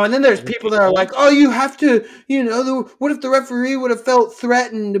guy. Oh, and then there's people that are like, oh, you have to, what if the referee would have felt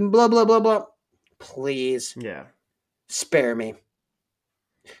threatened and blah, blah, blah, blah. Please. Yeah. Spare me.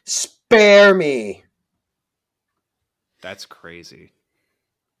 Spare me. That's crazy.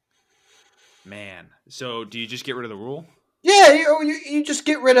 Man. So do you just get rid of the rule? Yeah, you just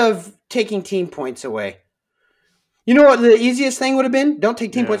get rid of taking team points away. You know what the easiest thing would have been? Don't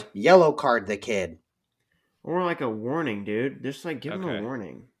take team points. Yellow card the kid. Or like a warning, dude. Just like give him a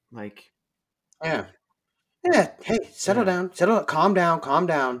warning. Like, yeah. Hey, settle down. Calm down.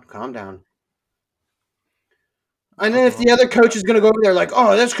 And then if the other coach is going to go over there like,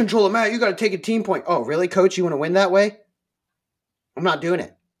 oh, that's control of mat. You got to take a team point. Oh, really, coach? You want to win that way? I'm not doing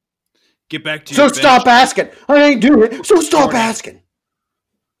it. Get back to your bench. So stop asking. I ain't doing it. So stop asking.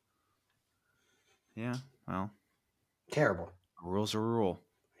 Yeah, well. Terrible. A rule's a rule.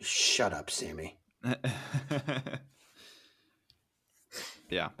 Shut up, Sammy.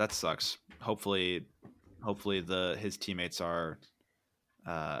 Yeah, that sucks. Hopefully his teammates are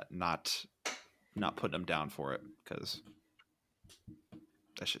not putting him down for it, because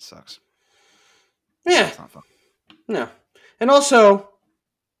that shit sucks. Yeah. It's not fun. No. And also,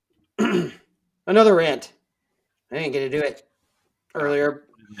 another rant. I didn't get to do it earlier.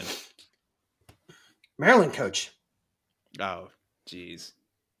 Maryland coach. Oh, jeez.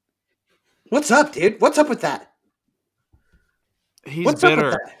 What's up, dude? What's up with that? He's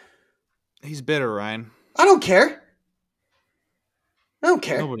bitter. He's bitter, Ryan. I don't care.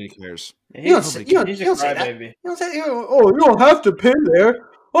 Nobody cares. You don't say that. You don't say, oh, you don't have to pin there.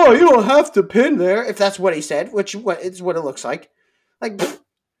 Oh, you don't have to pin there. If that's what he said, which is what it looks like. Like,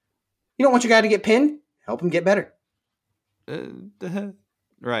 you don't want your guy to get pinned? Help him get better.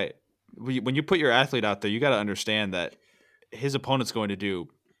 Right. When you put your athlete out there, you got to understand that his opponent's going to do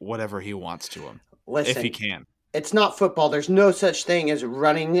whatever he wants to him. Listen, if he can. It's not football. There's no such thing as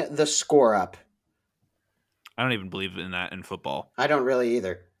running the score up. I don't even believe in that in football. I don't really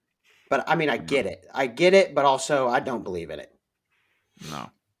either. But, I mean, I get it. I get it, but also I don't believe in it. No.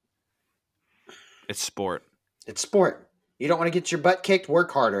 It's sport. It's sport. You don't want to get your butt kicked,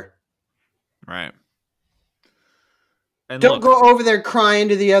 work harder. Right. And don't go over there crying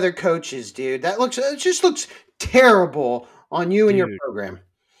to the other coaches, dude. It just looks terrible on you and your program.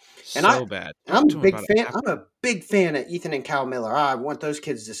 And bad. I'm a big fan. I'm a big fan of Ethan and Kyle Miller. I want those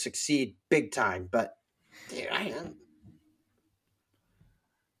kids to succeed big time. But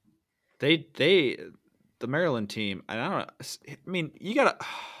dude, the Maryland team, and I don't know. I mean, you gotta.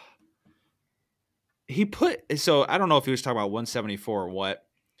 So I don't know if he was talking about 174 or what.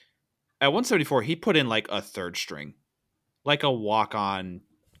 At 174, he put in like a third string, like a walk-on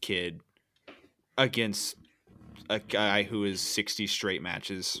kid against a guy who is 60 straight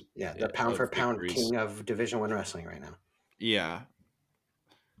matches. Yeah, the pound for pound king of Division I wrestling right now. Yeah.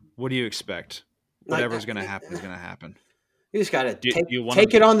 What do you expect? Whatever's going to happen is going to happen. You just got to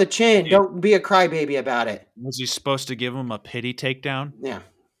take it on the chin. Don't be a crybaby about it. Was he supposed to give him a pity takedown? Yeah.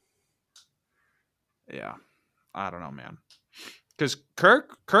 Yeah. I don't know, man. Because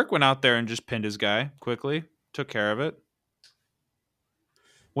Kirk went out there and just pinned his guy quickly, took care of it.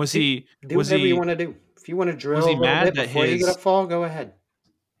 Do whatever you want to do. If you want to drill a little bit before you get a fall, go ahead.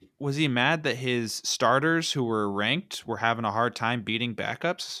 Was he mad that his starters who were ranked were having a hard time beating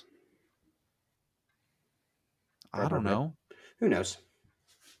backups? I don't know. Who knows?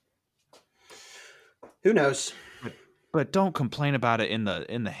 Who knows? But don't complain about it in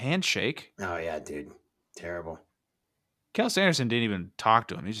the handshake. Oh yeah, dude, terrible. Cal Sanderson didn't even talk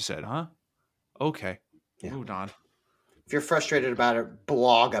to him. He just said, "Huh? Okay." Yeah. Moved on. If you're frustrated about it,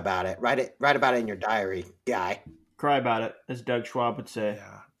 blog about it. Write about it in your diary, guy. Cry about it, as Doug Schwab would say.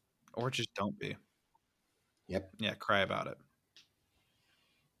 Yeah. Or just don't be. Yep. Yeah, cry about it.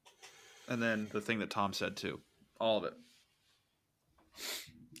 And then the thing that Tom said too. All of it.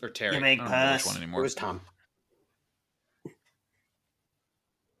 Or Terry. You make I don't know which one anymore. It was Tom.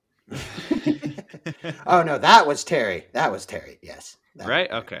 Oh no, that was Terry. Yes.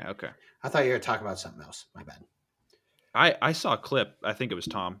 Right? Okay. I thought you were talking about something else. My bad. I saw a clip, I think it was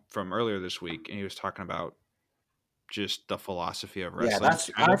Tom, from earlier this week, and he was talking about just the philosophy of wrestling.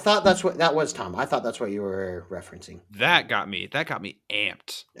 Yeah, I thought that was Tom. I thought that's what you were referencing. That got me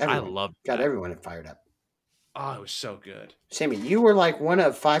amped. I loved that. Got everyone fired up. Oh, it was so good. Sammy, you were like one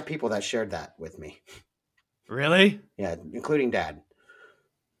of 5 people that shared that with me. Really? Yeah, including Dad.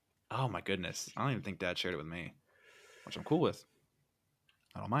 Oh my goodness. I don't even think Dad shared it with me, which I'm cool with.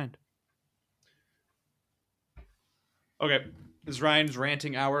 I don't mind. Okay. Is Ryan's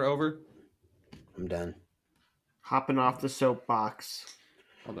ranting hour over? I'm done. Hopping off the soapbox.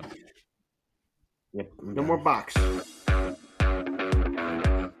 Hold on. Yep. No more box. Put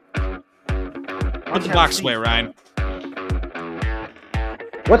the box away, Ryan.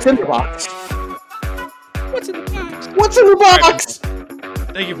 What's in the box? What's in the box? What's in the box?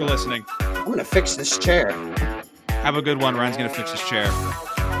 Thank you for listening. I'm going to fix this chair. Have a good one. Ryan's going to fix his chair.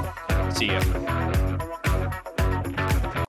 See ya.